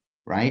money?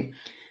 Right?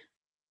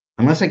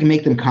 Unless I can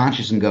make them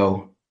conscious and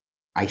go,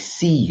 I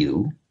see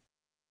you.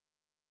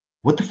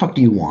 What the fuck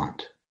do you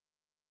want?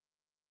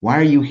 Why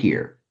are you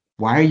here?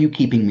 Why are you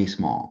keeping me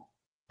small?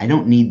 I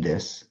don't need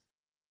this.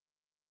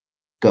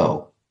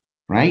 Go.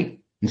 Right?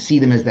 And see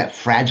them as that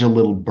fragile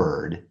little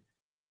bird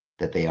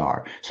that they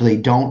are. So they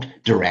don't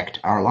direct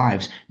our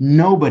lives.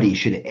 Nobody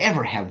should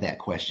ever have that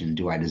question,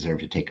 do I deserve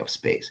to take up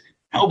space?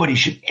 Nobody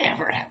should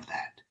ever have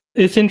that.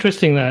 It's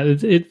interesting that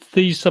it's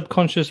these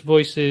subconscious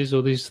voices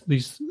or these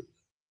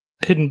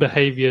hidden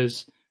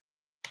behaviors,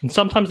 and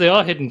sometimes they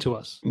are hidden to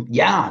us.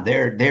 Yeah,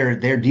 they're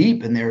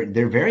deep and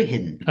they're very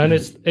hidden. And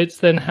it's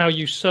then how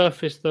you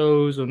surface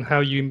those and how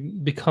you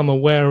become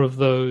aware of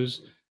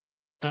those.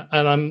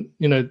 And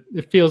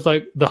it feels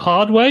like the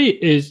hard way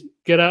is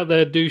get out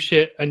there, do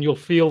shit, and you'll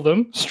feel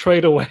them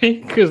straight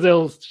away because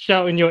they'll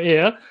shout in your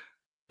ear.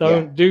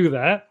 Don't do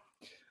that.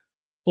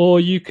 Or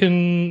you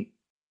can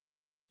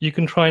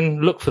try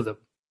and look for them.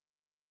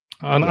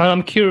 And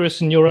I'm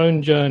curious in your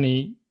own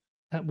journey,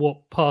 at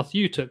what path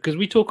you took, because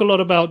we talk a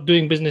lot about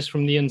doing business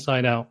from the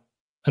inside out,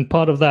 and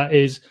part of that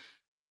is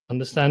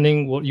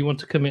understanding what you want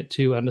to commit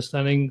to,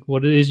 understanding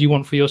what it is you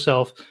want for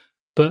yourself,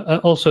 but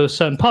also a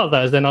certain part of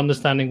that is then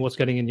understanding what's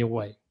getting in your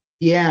way.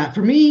 Yeah,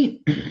 for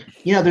me,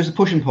 there's a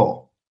push and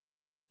pull,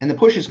 and the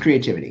push is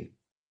creativity.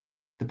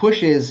 The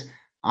push is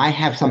I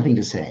have something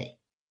to say.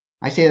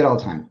 I say that all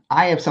the time.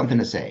 I have something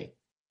to say.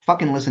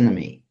 Fucking listen to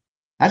me.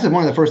 That's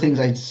one of the first things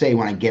I say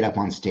when I get up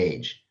on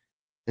stage,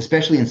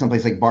 especially in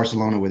someplace like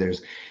Barcelona where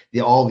there's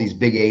all these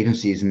big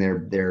agencies and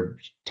they're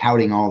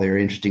touting all their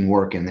interesting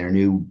work and their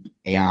new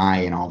AI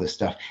and all this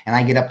stuff. And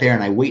I get up there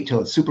and I wait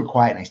till it's super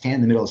quiet and I stand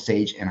in the middle of the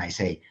stage and I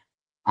say,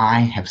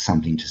 I have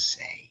something to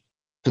say.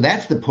 So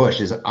that's the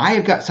push, is I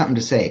have got something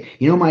to say.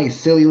 My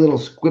silly little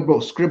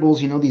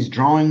scribbles, these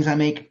drawings I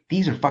make,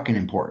 these are fucking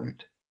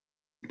important.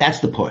 That's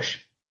the push.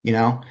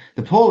 The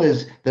pull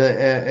is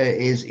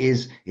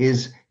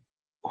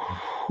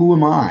who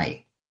am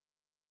I?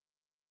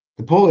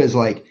 The pull is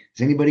like,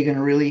 is anybody going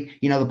to really,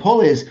 the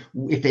pull is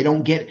if it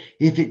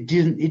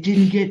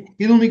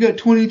only got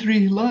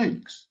 23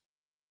 likes.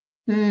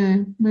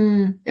 Am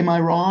I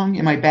wrong?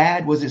 Am I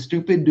bad? Was it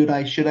stupid?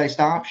 Should I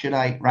stop?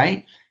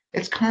 Right?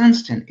 It's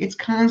constant. It's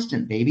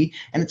constant, baby.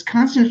 And it's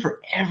constant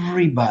for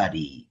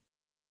everybody.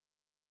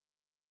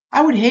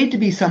 I would hate to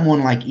be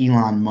someone like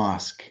Elon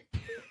Musk,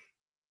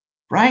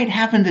 right?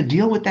 Having to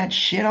deal with that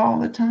shit all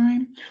the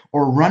time,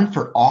 or run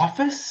for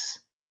office.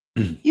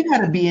 You got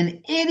to be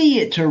an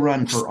idiot to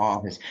run for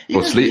office.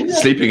 Or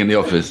sleeping in the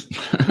office.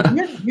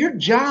 your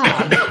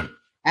job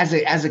as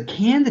a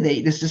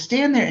candidate is to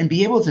stand there and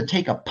be able to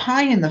take a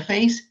pie in the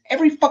face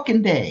every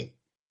fucking day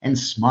and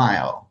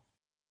smile.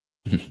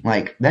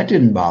 Like, that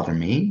didn't bother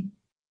me.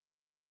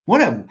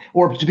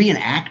 Or to be an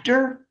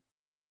actor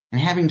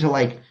and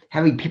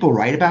having people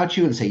write about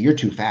you and say, you're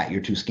too fat, you're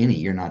too skinny,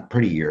 you're not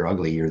pretty, you're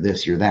ugly, you're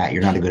this, you're that,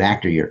 you're not a good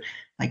actor, you're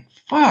like,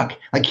 fuck.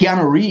 Like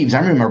Keanu Reeves. I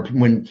remember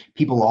when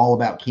people all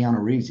about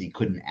Keanu Reeves, he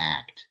couldn't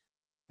act.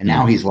 And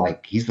now he's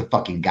the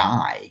fucking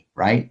guy,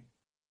 right?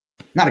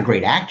 Not a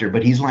great actor,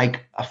 but he's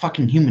like a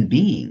fucking human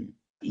being.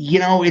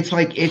 It's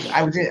like,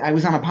 I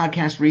was on a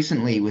podcast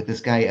recently with this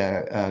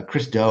guy,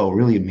 Chris Doe,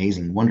 really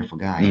amazing, wonderful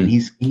guy. And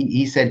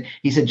he said,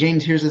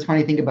 James, here's this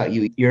funny thing about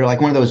you. You're like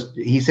one of those,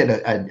 he said,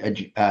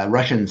 a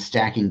Russian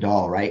stacking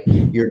doll, right?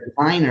 You're a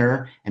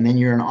designer, and then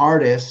you're an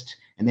artist,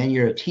 and then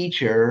you're a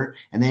teacher,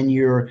 and then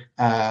you're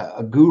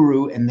a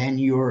guru, and then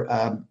you're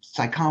a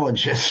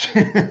psychologist,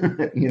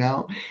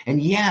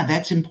 And yeah,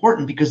 that's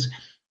important, because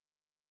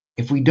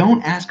if we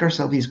don't ask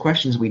ourselves these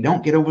questions, we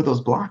don't get over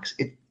those blocks.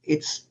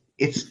 It's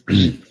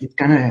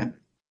gonna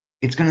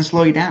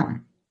slow you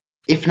down,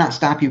 if not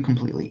stop you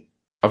completely.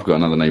 I've got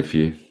another name for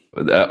you.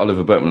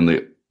 Oliver Burkeman on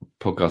the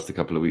podcast a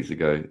couple of weeks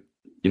ago.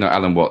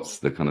 Alan Watts,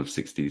 the kind of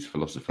 60s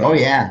philosopher. Oh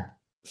yeah.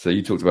 So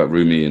you talked about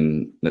Rumi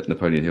and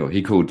Napoleon Hill.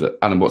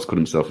 Alan Watts called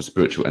himself a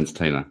spiritual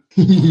entertainer.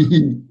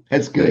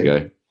 That's good. There you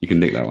go. You can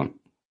nick that one.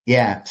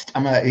 Yeah.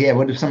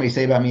 What did somebody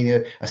say about me?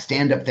 A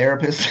stand-up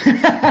therapist?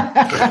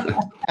 That's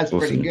awesome.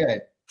 Pretty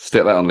good.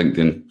 Stick that on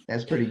LinkedIn.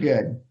 That's pretty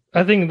good.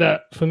 I think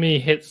that for me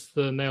hits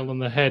the nail on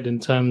the head in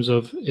terms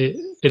of it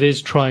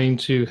is trying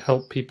to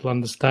help people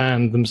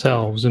understand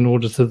themselves in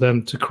order for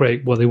them to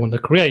create what they want to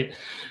create.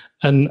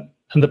 And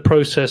the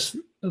process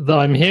that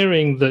I'm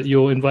hearing that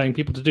you're inviting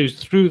people to do is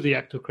through the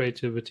act of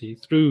creativity,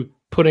 through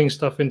putting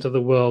stuff into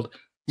the world,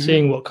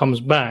 seeing what comes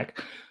back.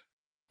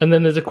 And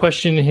then there's a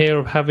question here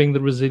of having the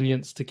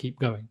resilience to keep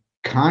going.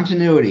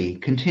 Continuity,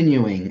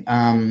 continuing,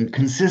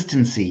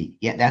 consistency.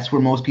 Yeah, that's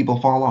where most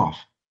people fall off.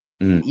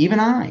 Even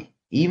I.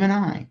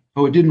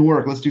 Oh, it didn't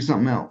work. Let's do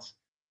something else.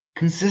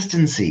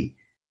 Consistency.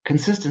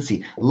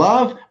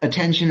 Love,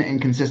 attention,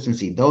 and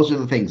consistency. Those are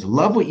the things.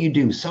 Love what you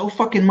do so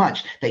fucking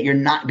much that you're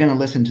not going to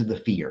listen to the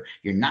fear.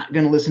 You're not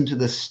going to listen to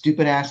the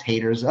stupid ass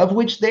haters, of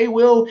which they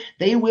will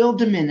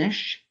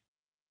diminish.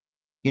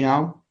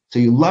 So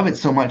you love it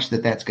so much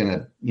that's going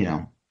to,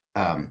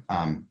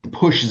 the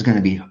push is going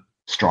to be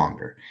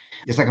stronger.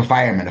 It's like a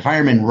fireman. A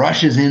fireman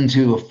rushes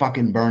into a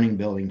fucking burning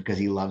building because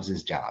he loves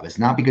his job. It's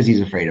not because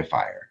he's afraid of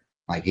fire.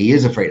 Like, he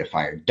is afraid of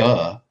fire,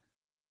 duh.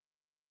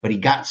 But he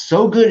got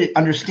so good at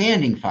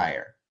understanding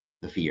fire,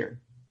 the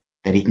fear,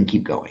 that he can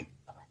keep going.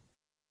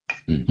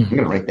 I'm going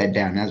to write that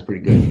down. That was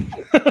pretty good.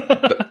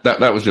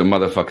 that was your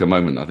motherfucker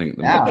moment, I think.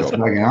 That was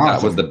fucking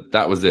awesome.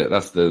 That was it.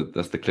 That's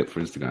the clip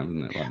for Instagram,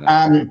 isn't it?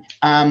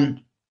 Right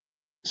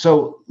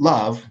so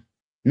love,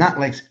 not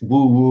like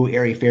woo-woo,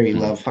 airy-fairy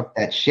love. Fuck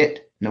that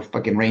shit. No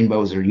fucking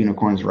rainbows or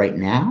unicorns right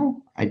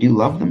now. I do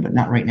love them, but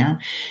not right now.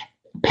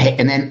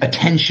 And then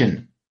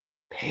attention.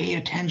 Pay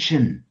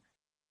attention.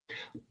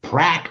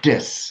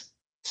 Practice.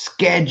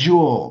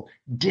 Schedule.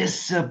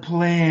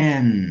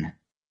 Discipline.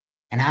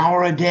 An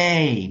hour a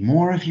day.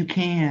 More if you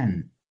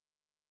can.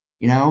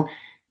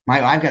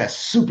 I've got a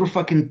super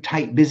fucking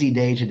tight, busy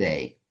day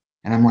today.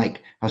 And I'm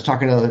like, I was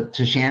talking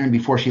to Shannon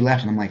before she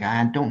left, and I'm like,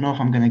 I don't know if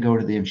I'm going to go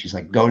to the gym. She's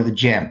like, go to the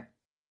gym.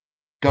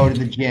 Go to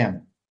the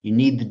gym. You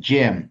need the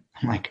gym.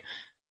 I'm like,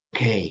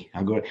 okay,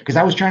 I'll go. Because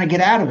I was trying to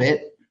get out of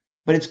it.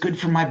 but it's good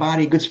for my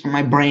body, good for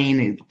my brain.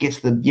 It gets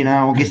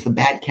the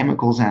bad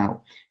chemicals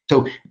out.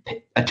 So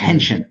pay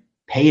attention,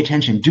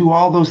 do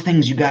all those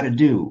things you got to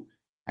do.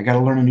 I got to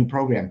learn a new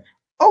program.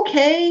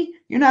 Okay,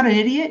 you're not an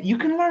idiot. You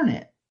can learn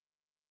it.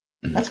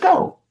 Let's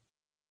go.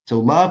 So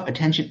love,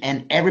 attention,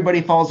 and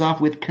everybody falls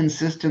off with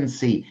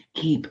consistency.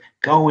 Keep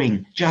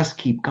going. Just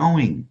keep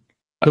going.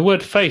 The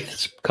word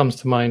faith comes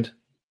to mind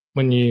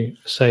when you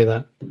say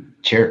that.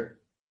 Sure.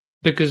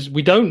 Because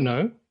we don't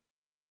know.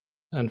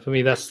 And for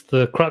me, that's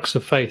the crux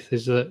of faith,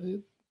 is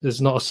that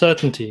there's not a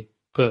certainty,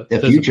 but the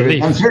there's future a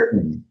belief, is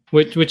uncertain.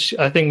 Which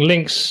I think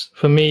links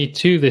for me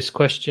to this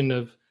question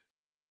of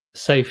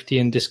safety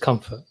and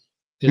discomfort.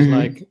 Is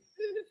like,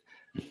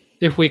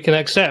 if we can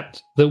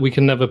accept that we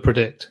can never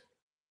predict,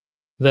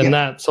 then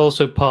that's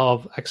also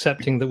part of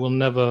accepting that we'll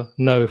never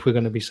know if we're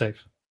going to be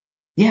safe.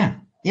 Yeah.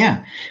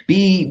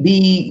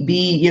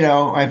 Be.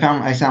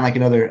 I sound like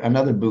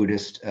another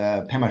Buddhist,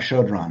 Pema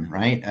Chodron,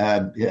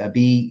 right?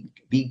 Be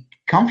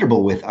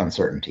comfortable with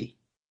uncertainty.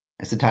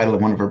 That's the title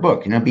of one of her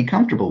books. Be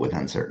comfortable with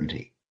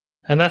uncertainty.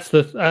 And that's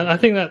I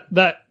think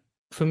that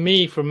for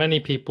me, for many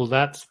people,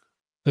 that's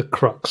the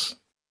crux.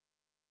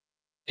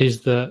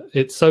 Is that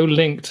it's so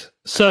linked?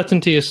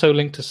 Certainty is so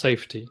linked to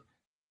safety.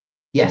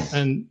 Yes.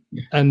 And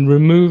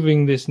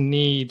removing this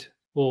need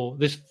or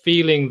this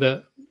feeling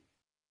that,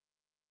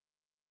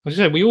 as I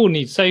said, we all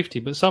need safety,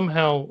 but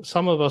somehow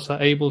some of us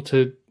are able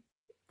to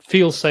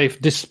feel safe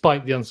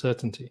despite the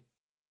uncertainty.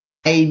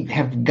 I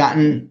have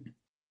gotten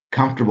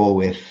comfortable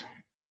with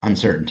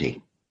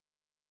uncertainty.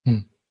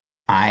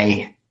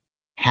 I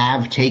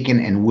have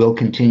taken and will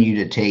continue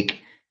to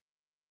take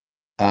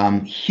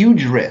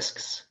huge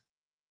risks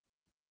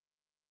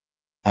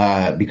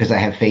because I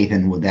have faith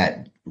in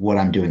that what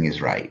I'm doing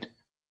is right.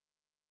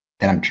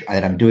 That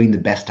I'm doing the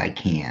best I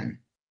can.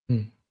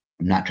 I'm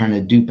not trying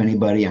to dupe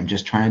anybody. I'm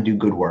just trying to do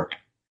good work,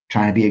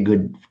 trying to be a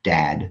good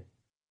dad.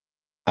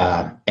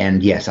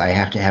 And yes, I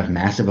have to have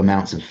massive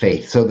amounts of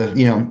faith. So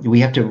we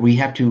have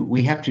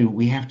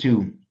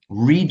to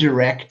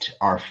redirect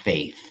our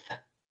faith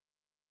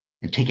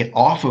and take it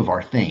off of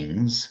our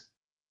things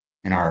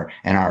and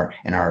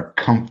our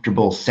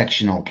comfortable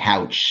sectional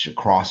couch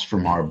across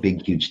from our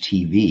big huge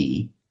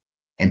TV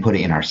and put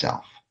it in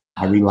ourselves.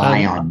 I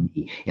rely on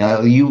me.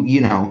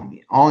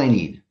 All I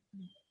need.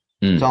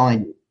 That's all I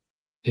need.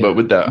 Yeah. But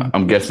with that,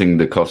 I'm guessing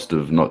the cost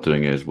of not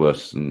doing it is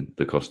worse than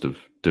the cost of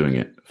doing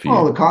it for you.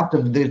 Oh,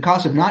 the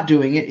cost of not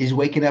doing it is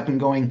waking up and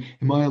going,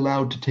 am I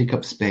allowed to take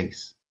up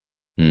space?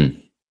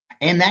 And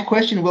that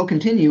question will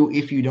continue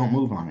if you don't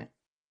move on it.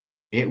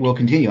 It will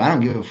continue. I don't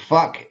give a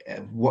fuck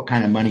what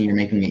kind of money you're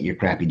making at your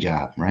crappy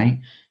job,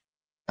 right?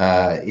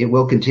 It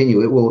will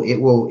continue. It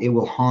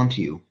will haunt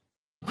you.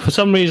 For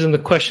some reason, the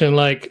question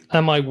like,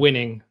 am I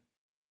winning,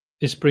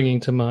 is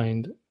springing to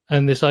mind.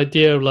 And this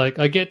idea of like,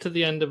 I get to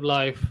the end of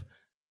life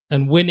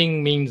and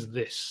winning means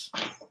this.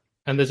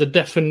 And there's a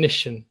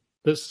definition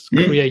that's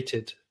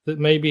created that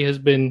maybe has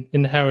been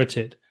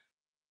inherited.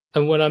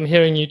 And when I'm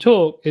hearing you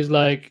talk is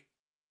like,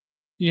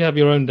 you have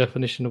your own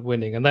definition of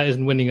winning. And that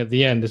isn't winning at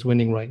the end, it's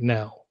winning right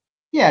now.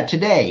 Yeah,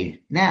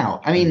 today, now.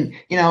 I mean,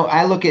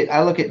 I look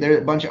at there are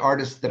a bunch of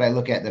artists that I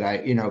look at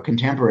that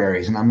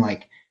contemporaries, and I'm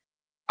like,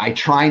 I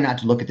try not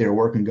to look at their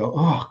work and go,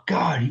 oh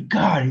God,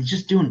 he's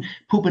just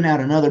pooping out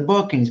another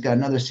book and he's got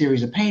another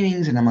series of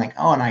paintings, and I'm like,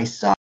 oh, and I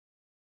suck.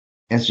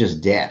 That's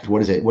just death.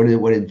 What is it? What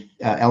did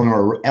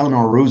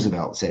Eleanor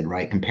Roosevelt said,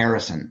 right?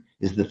 Comparison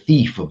is the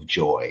thief of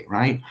joy,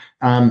 right?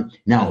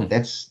 No,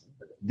 that's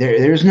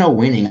there's no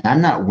winning.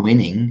 I'm not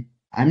winning.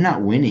 I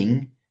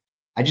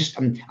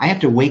have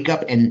to wake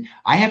up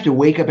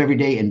every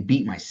day and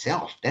beat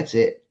myself. That's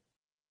it.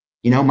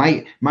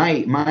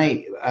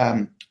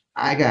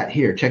 I got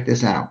here. Check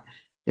this out.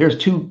 There's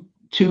two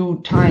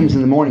times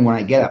in the morning when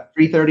I get up: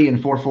 3:30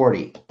 and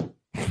 4:40.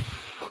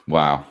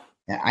 Wow.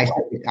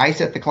 I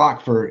set the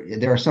clock for.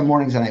 There are some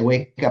mornings that I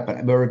wake up,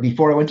 but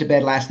before I went to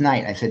bed last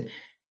night, I said,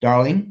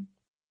 "Darling,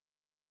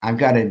 I've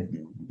got to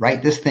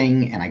write this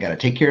thing, and I got to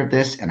take care of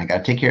this, and I got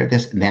to take care of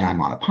this, and then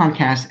I'm on a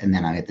podcast, and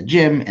then I'm at the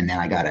gym, and then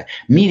I got a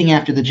meeting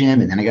after the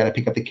gym, and then I got to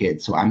pick up the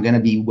kids. So I'm going to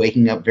be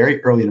waking up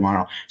very early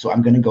tomorrow. So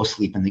I'm going to go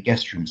sleep in the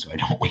guest room so I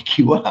don't wake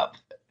you up."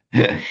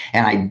 And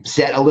I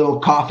set a little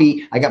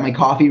coffee. I got my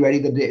coffee ready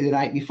the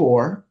night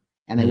before,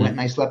 and I went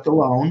and I slept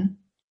alone,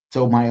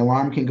 so my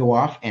alarm can go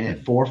off. And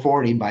at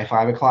 4:40, by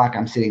 5 o'clock,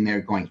 I'm sitting there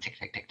going tick,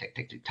 tick, tick, tick,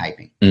 tick, tick,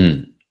 typing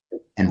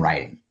and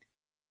writing,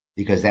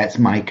 because that's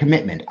my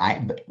commitment.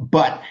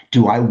 But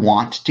do I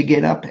want to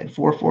get up at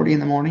 4:40 in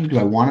the morning? Do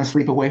I want to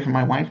sleep away from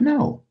my wife?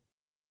 No,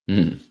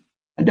 I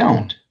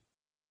don't.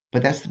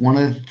 But that's one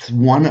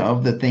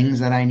of the things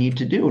that I need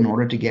to do in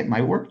order to get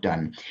my work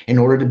done, in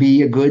order to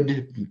be a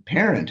good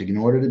parent, in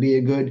order to be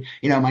a good,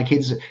 my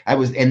kids,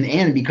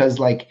 and because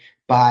like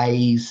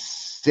by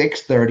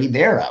 6:30,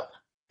 they're up.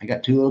 I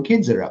got 2 little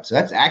kids that are up. So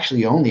that's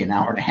actually only an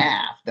hour and a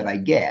half that I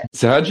get.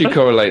 So how do you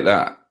correlate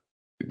that?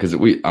 Because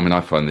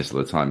I find this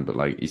all the time, but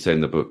like you say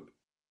in the book,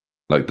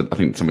 like I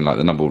think something like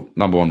the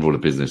number one rule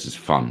of business is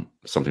fun,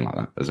 something like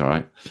that. Is that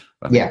right?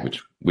 Yeah. Which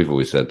we've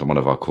always said, one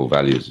of our core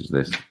values is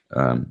this.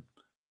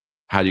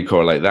 how do you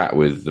correlate that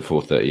with the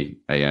 4:30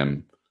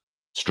 a.m.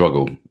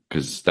 struggle?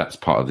 Because that's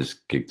part of this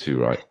gig too,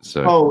 right?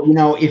 So,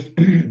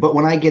 but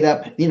when I get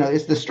up,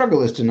 it's the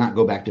struggle is to not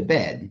go back to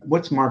bed.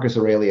 What's Marcus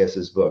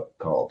Aurelius's book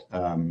called?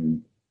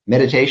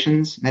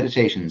 Meditations.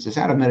 It's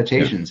out of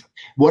Meditations. Yeah.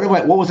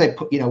 What was I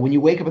put? When you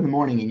wake up in the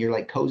morning and you're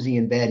like cozy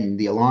in bed and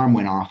the alarm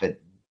went off at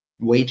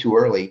way too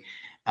early,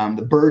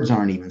 the birds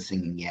aren't even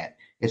singing yet.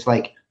 It's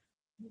like,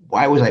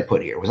 why was I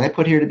put here? Was I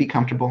put here to be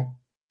comfortable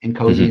and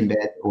cozy in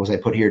bed, or was I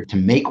put here to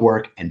make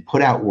work and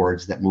put out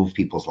words that move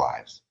people's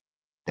lives,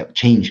 that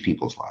change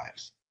people's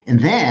lives?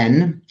 And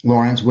then,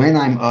 Lawrence, when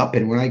I'm up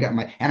and when I got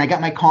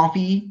my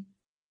coffee,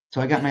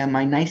 so I got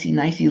my nicey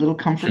little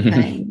comfort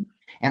thing,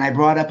 and I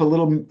brought up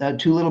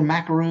two little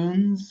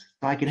macaroons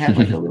so I could have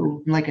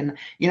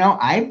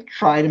I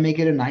try to make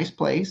it a nice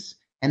place.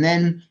 And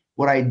then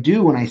what I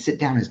do when I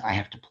sit down is I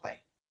have to play.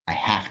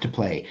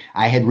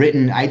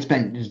 I'd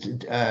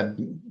spent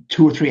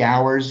 2 or 3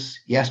 hours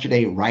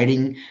yesterday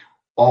writing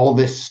all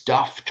this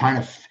stuff,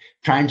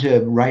 trying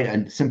to write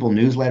a simple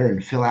newsletter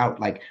and fill out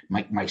like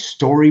my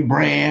story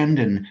brand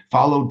and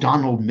follow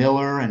Donald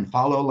Miller and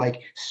follow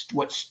like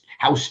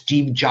how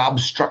Steve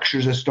Jobs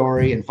structures a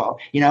story and follow,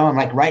 I'm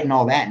like writing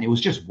all that, and it was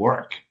just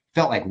work.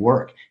 Felt like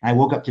work. And I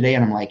woke up today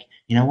and I'm like,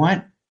 you know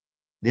what?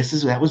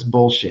 That was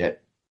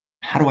bullshit.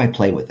 How do I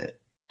play with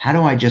it? How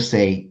do I just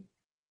say,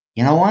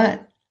 you know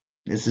what?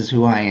 This is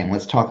who I am.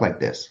 Let's talk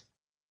like this.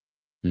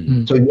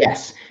 Mm-hmm. So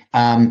yes,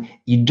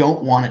 you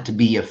don't want it to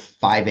be a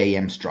 5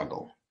 a.m.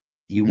 struggle.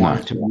 You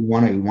want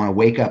to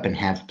wake up and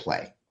have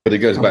play. But it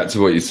goes back to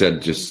what you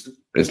said. Just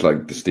it's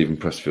like the Stephen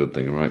Pressfield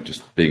thing, right?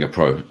 Just being a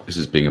pro. This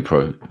is being a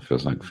pro. It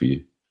feels like for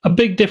you. A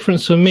big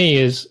difference for me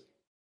is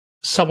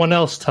someone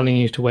else telling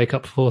you to wake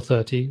up at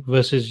 4:30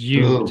 versus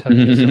you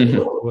telling yourself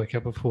to wake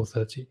up at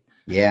 4:30.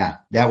 Yeah,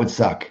 that would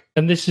suck.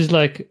 And this is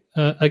like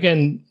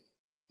again,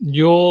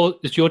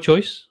 it's your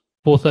choice.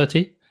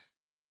 4:30.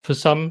 For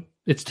some,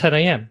 it's 10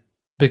 a.m.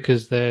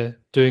 because they're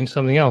doing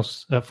something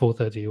else at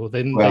 4:30, or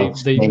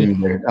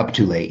they're up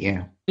too late.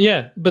 Yeah.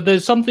 Yeah, but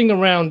there's something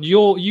around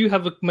you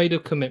have made a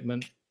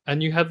commitment,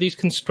 and you have these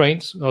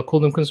constraints. I'll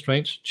call them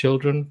constraints: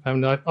 children,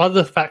 family life,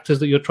 other factors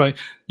that you're trying.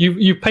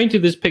 You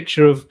painted this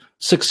picture of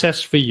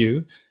success for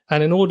you,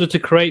 and in order to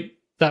create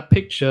that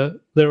picture,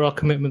 there are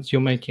commitments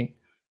you're making,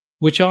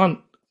 which aren't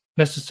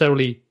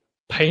necessarily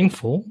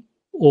painful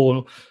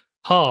or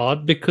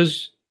hard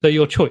because they're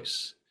your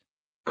choice.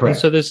 Correct.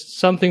 And so there's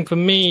something for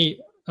me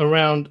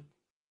around,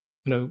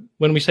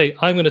 when we say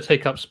I'm going to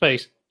take up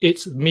space,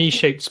 it's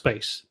me-shaped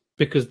space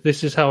because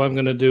this is how I'm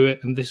going to do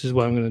it and this is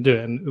why I'm going to do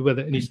it. And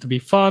whether it needs to be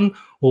fun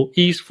or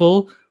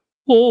easeful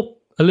or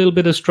a little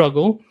bit of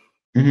struggle,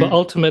 but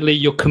ultimately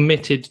you're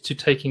committed to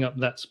taking up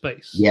that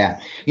space. Yeah.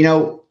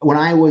 When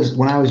I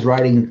was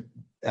writing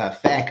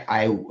Feck,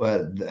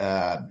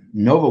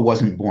 Nova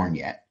wasn't born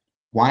yet.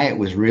 Wyatt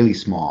was really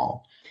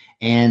small.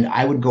 And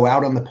I would go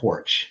out on the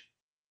porch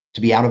to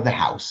be out of the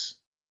house.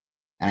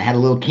 And I had a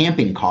little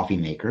camping coffee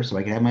maker so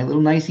I could have my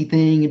little nicey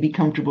thing and be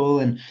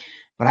comfortable.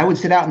 But I would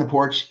sit out on the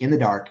porch in the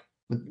dark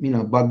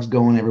with, bugs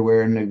going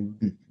everywhere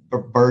and the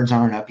birds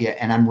aren't up yet.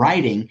 And I'm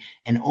writing,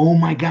 and oh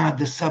my God,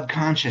 the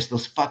subconscious,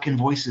 those fucking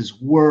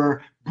voices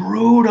were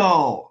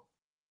brutal.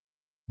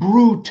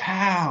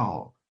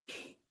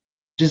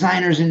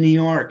 Designers in New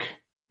York.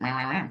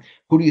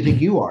 Who do you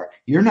think you are?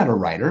 You're not a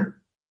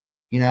writer.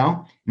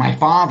 My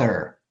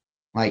father.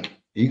 Like,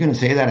 are you going to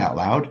say that out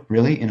loud?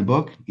 Really? In a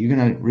book? You're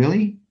going to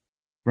really?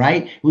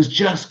 Right? It was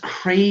just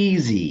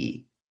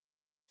crazy.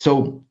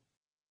 So,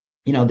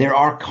 there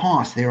are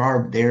costs.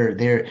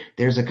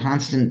 There's a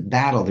constant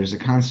battle. There's a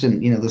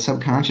constant, the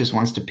subconscious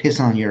wants to piss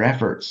on your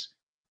efforts.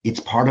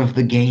 It's part of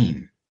the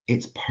game.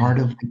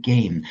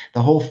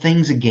 The whole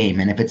thing's a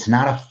game. And if it's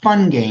not a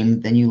fun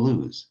game, then you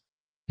lose.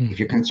 If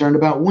you're concerned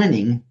about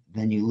winning,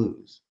 then you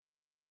lose.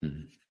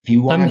 If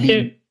you want to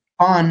be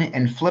fun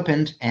and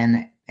flippant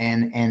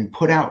and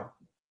put out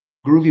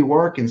groovy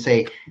work and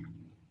say,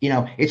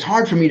 it's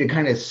hard for me to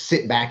kind of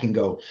sit back and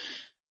go,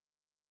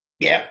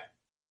 yeah,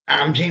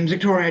 I'm James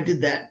Victore. I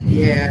did that.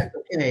 Yeah.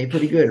 Okay.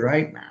 Pretty good.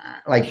 Right.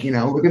 Like,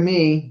 look at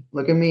me,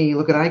 look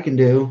what I can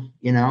do.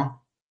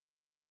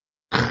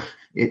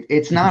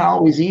 It's not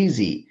always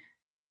easy.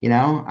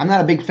 I'm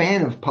not a big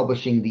fan of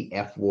publishing the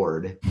F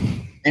word,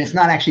 and it's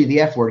not actually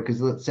the F word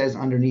because it says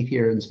underneath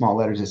here in small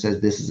letters, it says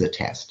this is a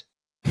test.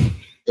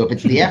 So if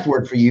it's the F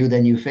word for you,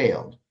 then you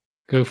failed.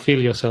 Go feel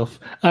yourself.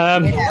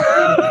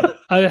 I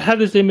had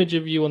this image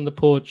of you on the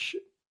porch,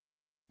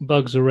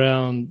 bugs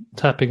around,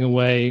 tapping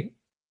away,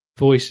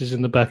 voices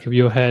in the back of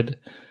your head.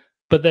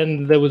 But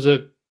then there was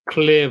a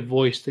clear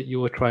voice that you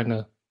were trying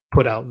to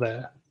put out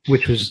there,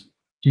 which was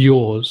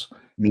yours.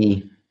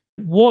 Me.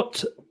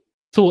 What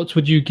thoughts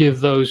would you give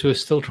those who are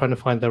still trying to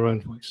find their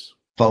own voice?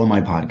 Follow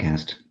my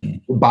podcast.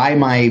 Buy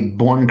my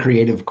Born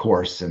Creative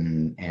course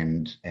and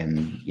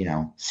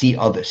see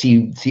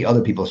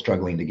other people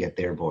struggling to get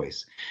their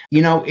voice.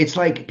 It's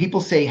like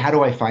people say, how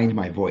do I find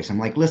my voice? I'm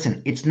like,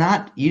 listen, it's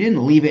not, you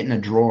didn't leave it in a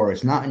drawer.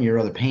 It's not in your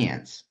other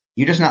pants.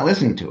 You're just not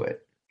listening to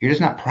it. You're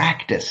just not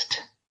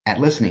practiced at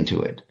listening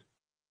to it.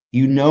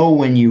 You know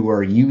when you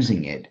are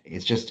using it.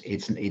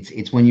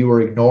 It's when you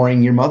are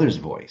ignoring your mother's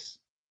voice.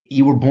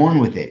 You were born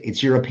with it.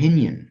 It's your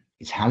opinion.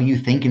 It's how you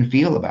think and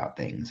feel about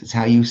things. It's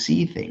how you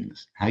see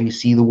things, how you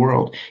see the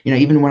world.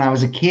 Even when I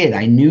was a kid,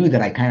 I knew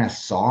that I kind of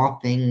saw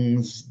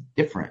things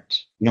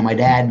different. My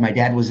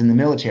dad was in the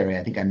military,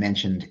 I think I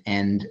mentioned,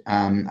 and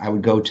I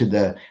would go to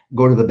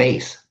the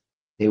base.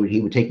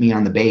 He would take me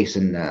on the base,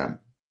 and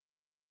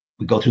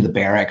we go through the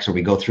barracks, or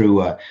we go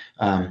through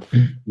the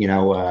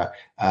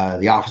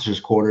officers'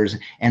 quarters,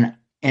 and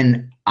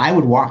I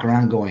would walk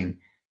around going,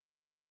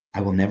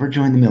 I will never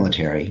join the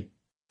military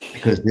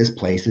because this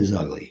place is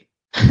ugly.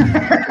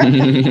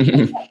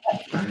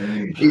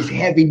 These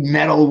heavy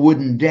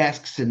wooden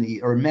desks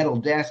metal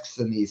desks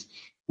and these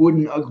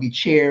wooden ugly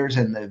chairs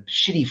and the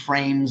shitty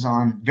frames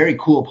on very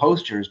cool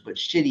posters, but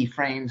shitty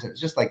frames. And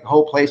it's just like the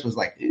whole place was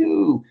like,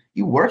 ooh,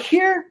 you work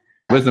here?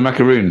 Where's the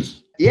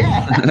macaroons?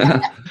 Yeah.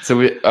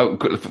 So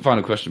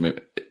final question.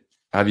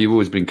 Have you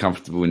always been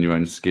comfortable in your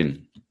own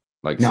skin?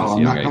 No,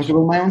 I'm not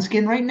comfortable in my own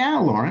skin right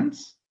now,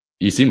 Lawrence.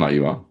 You seem like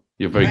you are.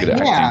 You're very good at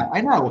acting. Yeah,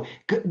 I know.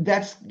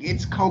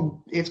 It's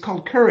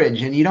called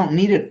courage, and you don't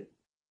need it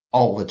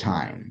all the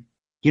time.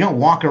 You don't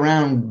walk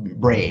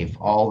around brave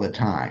all the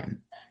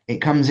time.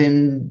 It comes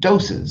in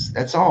doses.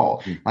 That's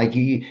all. Like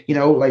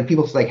like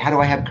people say, like, how do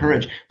I have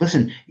courage?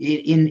 Listen,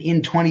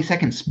 in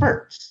 20-second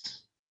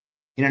spurts,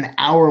 in an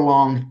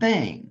hour-long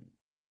thing.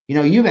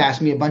 You've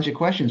asked me a bunch of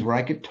questions where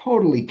I could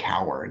totally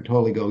cower and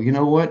totally go, you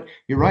know what?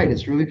 You're right.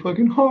 It's really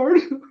fucking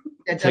hard.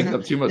 Taking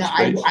up too much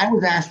space.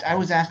 I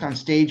was asked on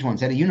stage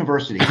once at a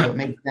university, so it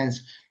made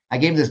sense. I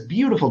gave this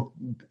beautiful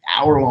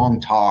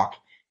hour-long talk,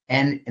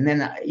 and then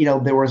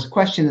there was a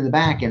question in the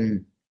back,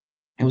 and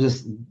it was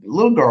this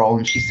little girl,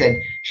 and she said,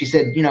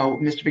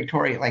 Mr.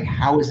 Victore, like,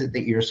 how is it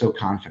that you're so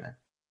confident?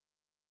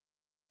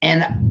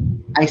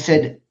 And I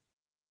said,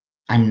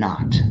 I'm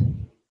not.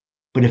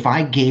 But if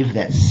I gave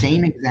that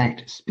same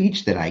exact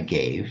speech that I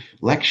gave,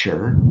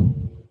 lecture,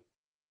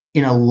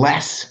 in a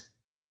less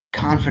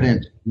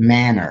confident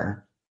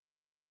manner,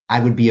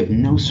 I would be of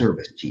no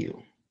service to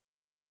you.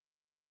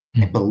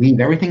 I believe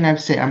everything I'm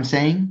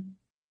saying.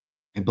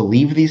 I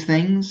believe these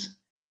things,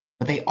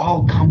 but they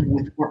all come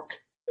with work.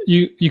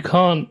 You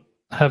can't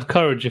have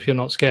courage if you're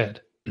not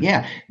scared.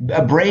 Yeah,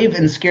 brave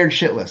and scared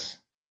shitless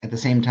at the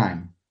same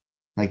time.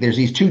 Like there's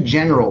these two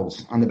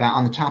generals on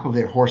the top of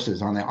their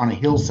horses on a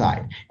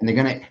hillside, and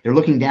they're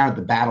looking down at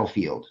the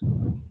battlefield,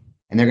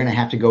 and they're gonna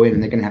have to go in,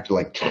 and they're gonna have to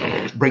like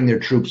bring their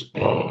troops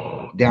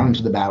down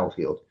into the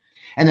battlefield,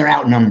 and they're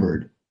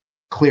outnumbered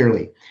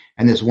clearly.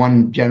 And this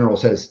one general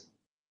says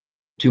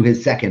to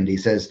his second, he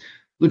says,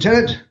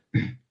 "Lieutenant,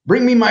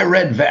 bring me my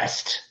red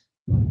vest."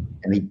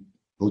 And the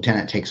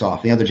lieutenant takes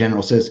off. The other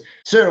general says,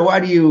 "Sir, why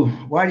do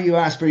you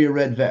ask for your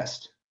red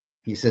vest?"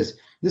 He says,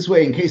 "This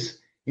way, in case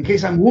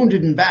I'm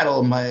wounded in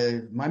battle,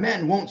 my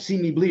men won't see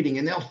me bleeding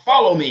and they'll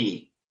follow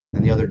me."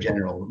 And the other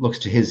general looks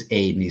to his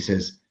aide and he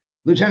says,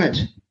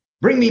 "Lieutenant,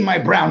 bring me my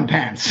brown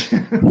pants."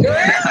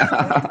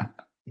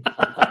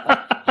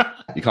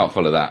 You can't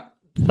follow that.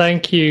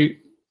 Thank you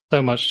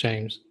so much,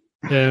 James.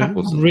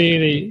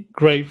 Really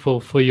grateful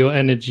for your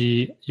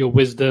energy, your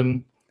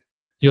wisdom,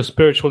 your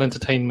spiritual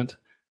entertainment.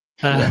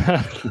 I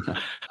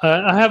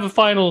have a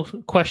final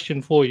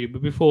question for you,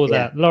 but before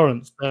that,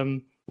 Lawrence,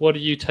 what are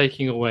you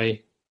taking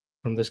away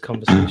from this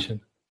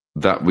conversation?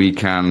 That we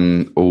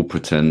can all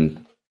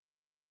pretend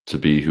to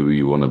be who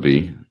you want to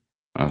be.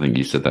 I think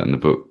you said that in the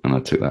book, and I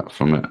took that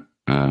from it.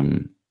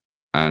 And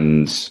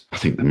I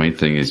think the main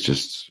thing is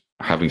just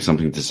having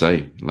something to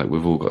say. Like,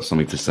 we've all got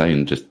something to say,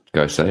 and just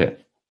go say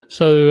it.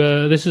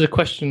 So this is a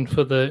question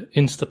for the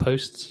Insta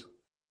posts.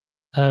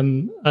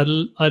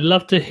 I'd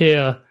love to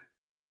hear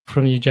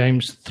from you,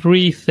 James,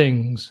 3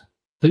 things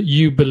that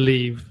you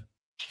believe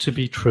to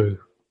be true.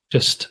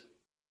 Just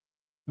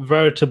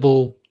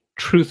veritable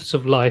truths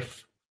of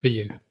life for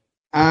you.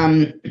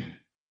 That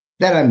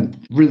I'm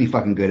really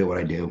fucking good at what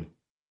I do,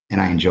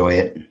 and I enjoy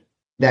it.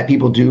 That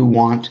people do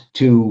want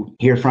to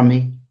hear from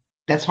me.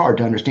 That's hard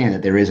to understand,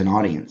 that there is an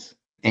audience,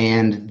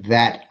 and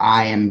that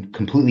I am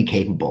completely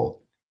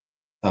capable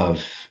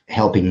of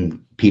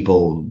helping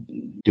people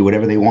do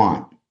whatever they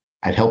want.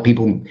 I've helped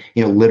people,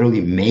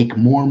 literally make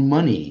more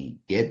money,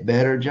 get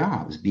better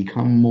jobs,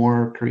 become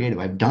more creative.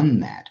 I've done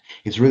that.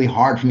 It's really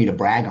hard for me to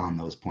brag on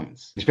those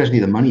points, especially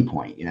the money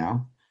point,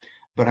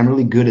 but I'm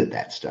really good at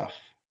that stuff.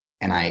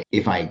 And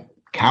if I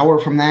cower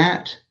from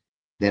that,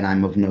 then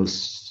I'm of no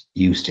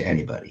use to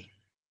anybody,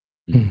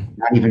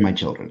 not even my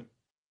children.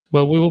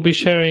 Well, we will be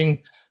sharing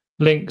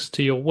links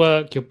to your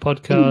work, your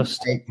podcast.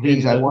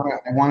 Please, I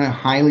want to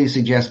highly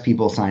suggest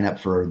people sign up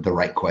for The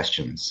Right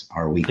Questions,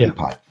 our weekly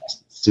podcast.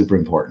 It's super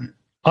important.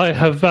 I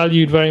have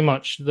valued very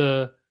much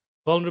the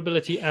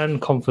vulnerability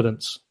and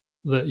confidence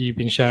that you've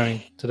been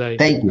sharing today.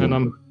 Thank you. And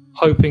I'm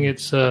hoping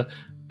it's an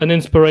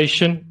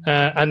inspiration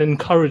and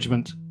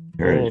encouragement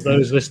for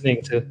those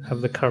listening to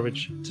have the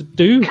courage to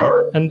do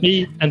and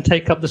be and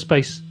take up the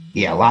space.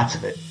 Yeah, lots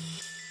of it.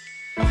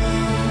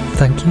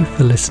 Thank you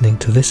for listening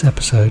to this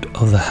episode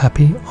of the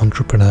Happy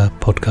Entrepreneur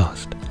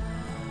Podcast.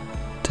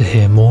 To To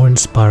hear more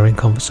inspiring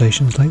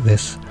conversations like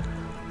this,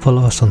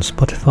 follow us on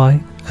Spotify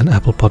and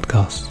Apple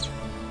Podcasts.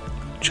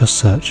 Just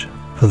search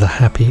for The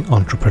Happy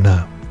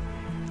Entrepreneur.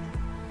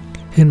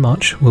 In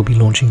March, we'll be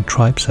launching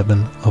Tribe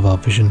 7 of our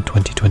Vision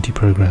 2020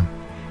 program.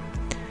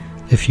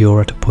 If you're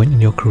at a point in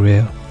your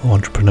career or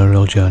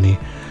entrepreneurial journey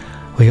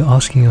where you're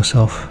asking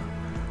yourself,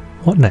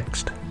 what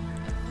next?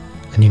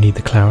 And you need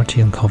the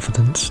clarity and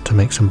confidence to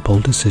make some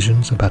bold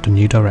decisions about a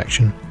new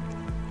direction,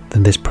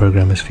 then this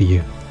program is for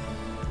you.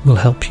 We'll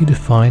help you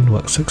define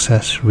what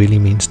success really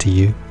means to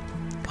you,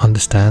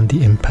 understand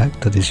the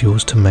impact that is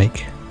yours to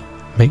make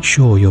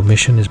sure your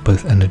mission is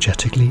both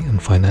energetically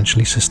and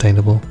financially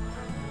sustainable,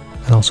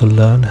 and also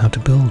learn how to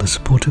build a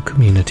supportive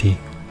community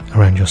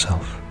around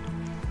yourself.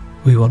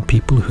 We want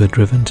people who are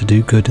driven to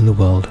do good in the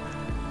world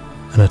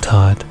and are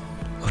tired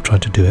of trying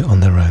to do it on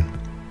their own.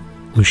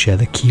 We share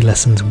the key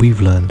lessons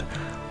we've learned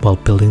while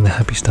building the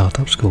Happy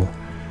Startup School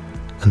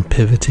and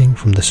pivoting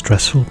from the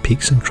stressful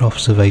peaks and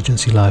troughs of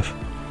agency life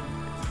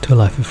to a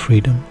life of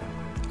freedom,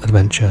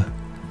 adventure,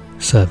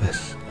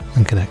 service,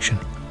 and connection.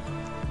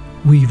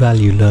 We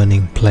value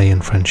learning, play,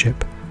 and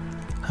friendship,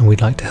 and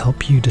we'd like to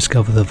help you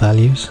discover the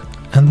values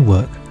and the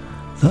work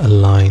that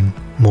align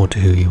more to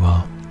who you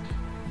are.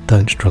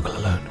 Don't struggle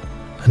alone,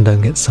 and don't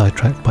get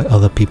sidetracked by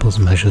other people's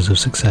measures of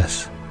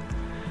success.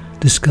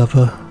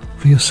 Discover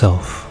for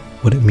yourself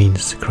what it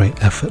means to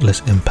create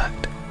effortless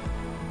impact.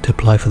 To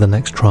apply for the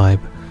next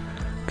tribe,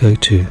 go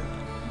to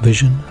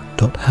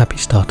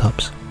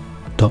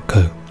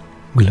vision.happystartups.co.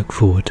 We look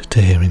forward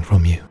to hearing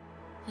from you.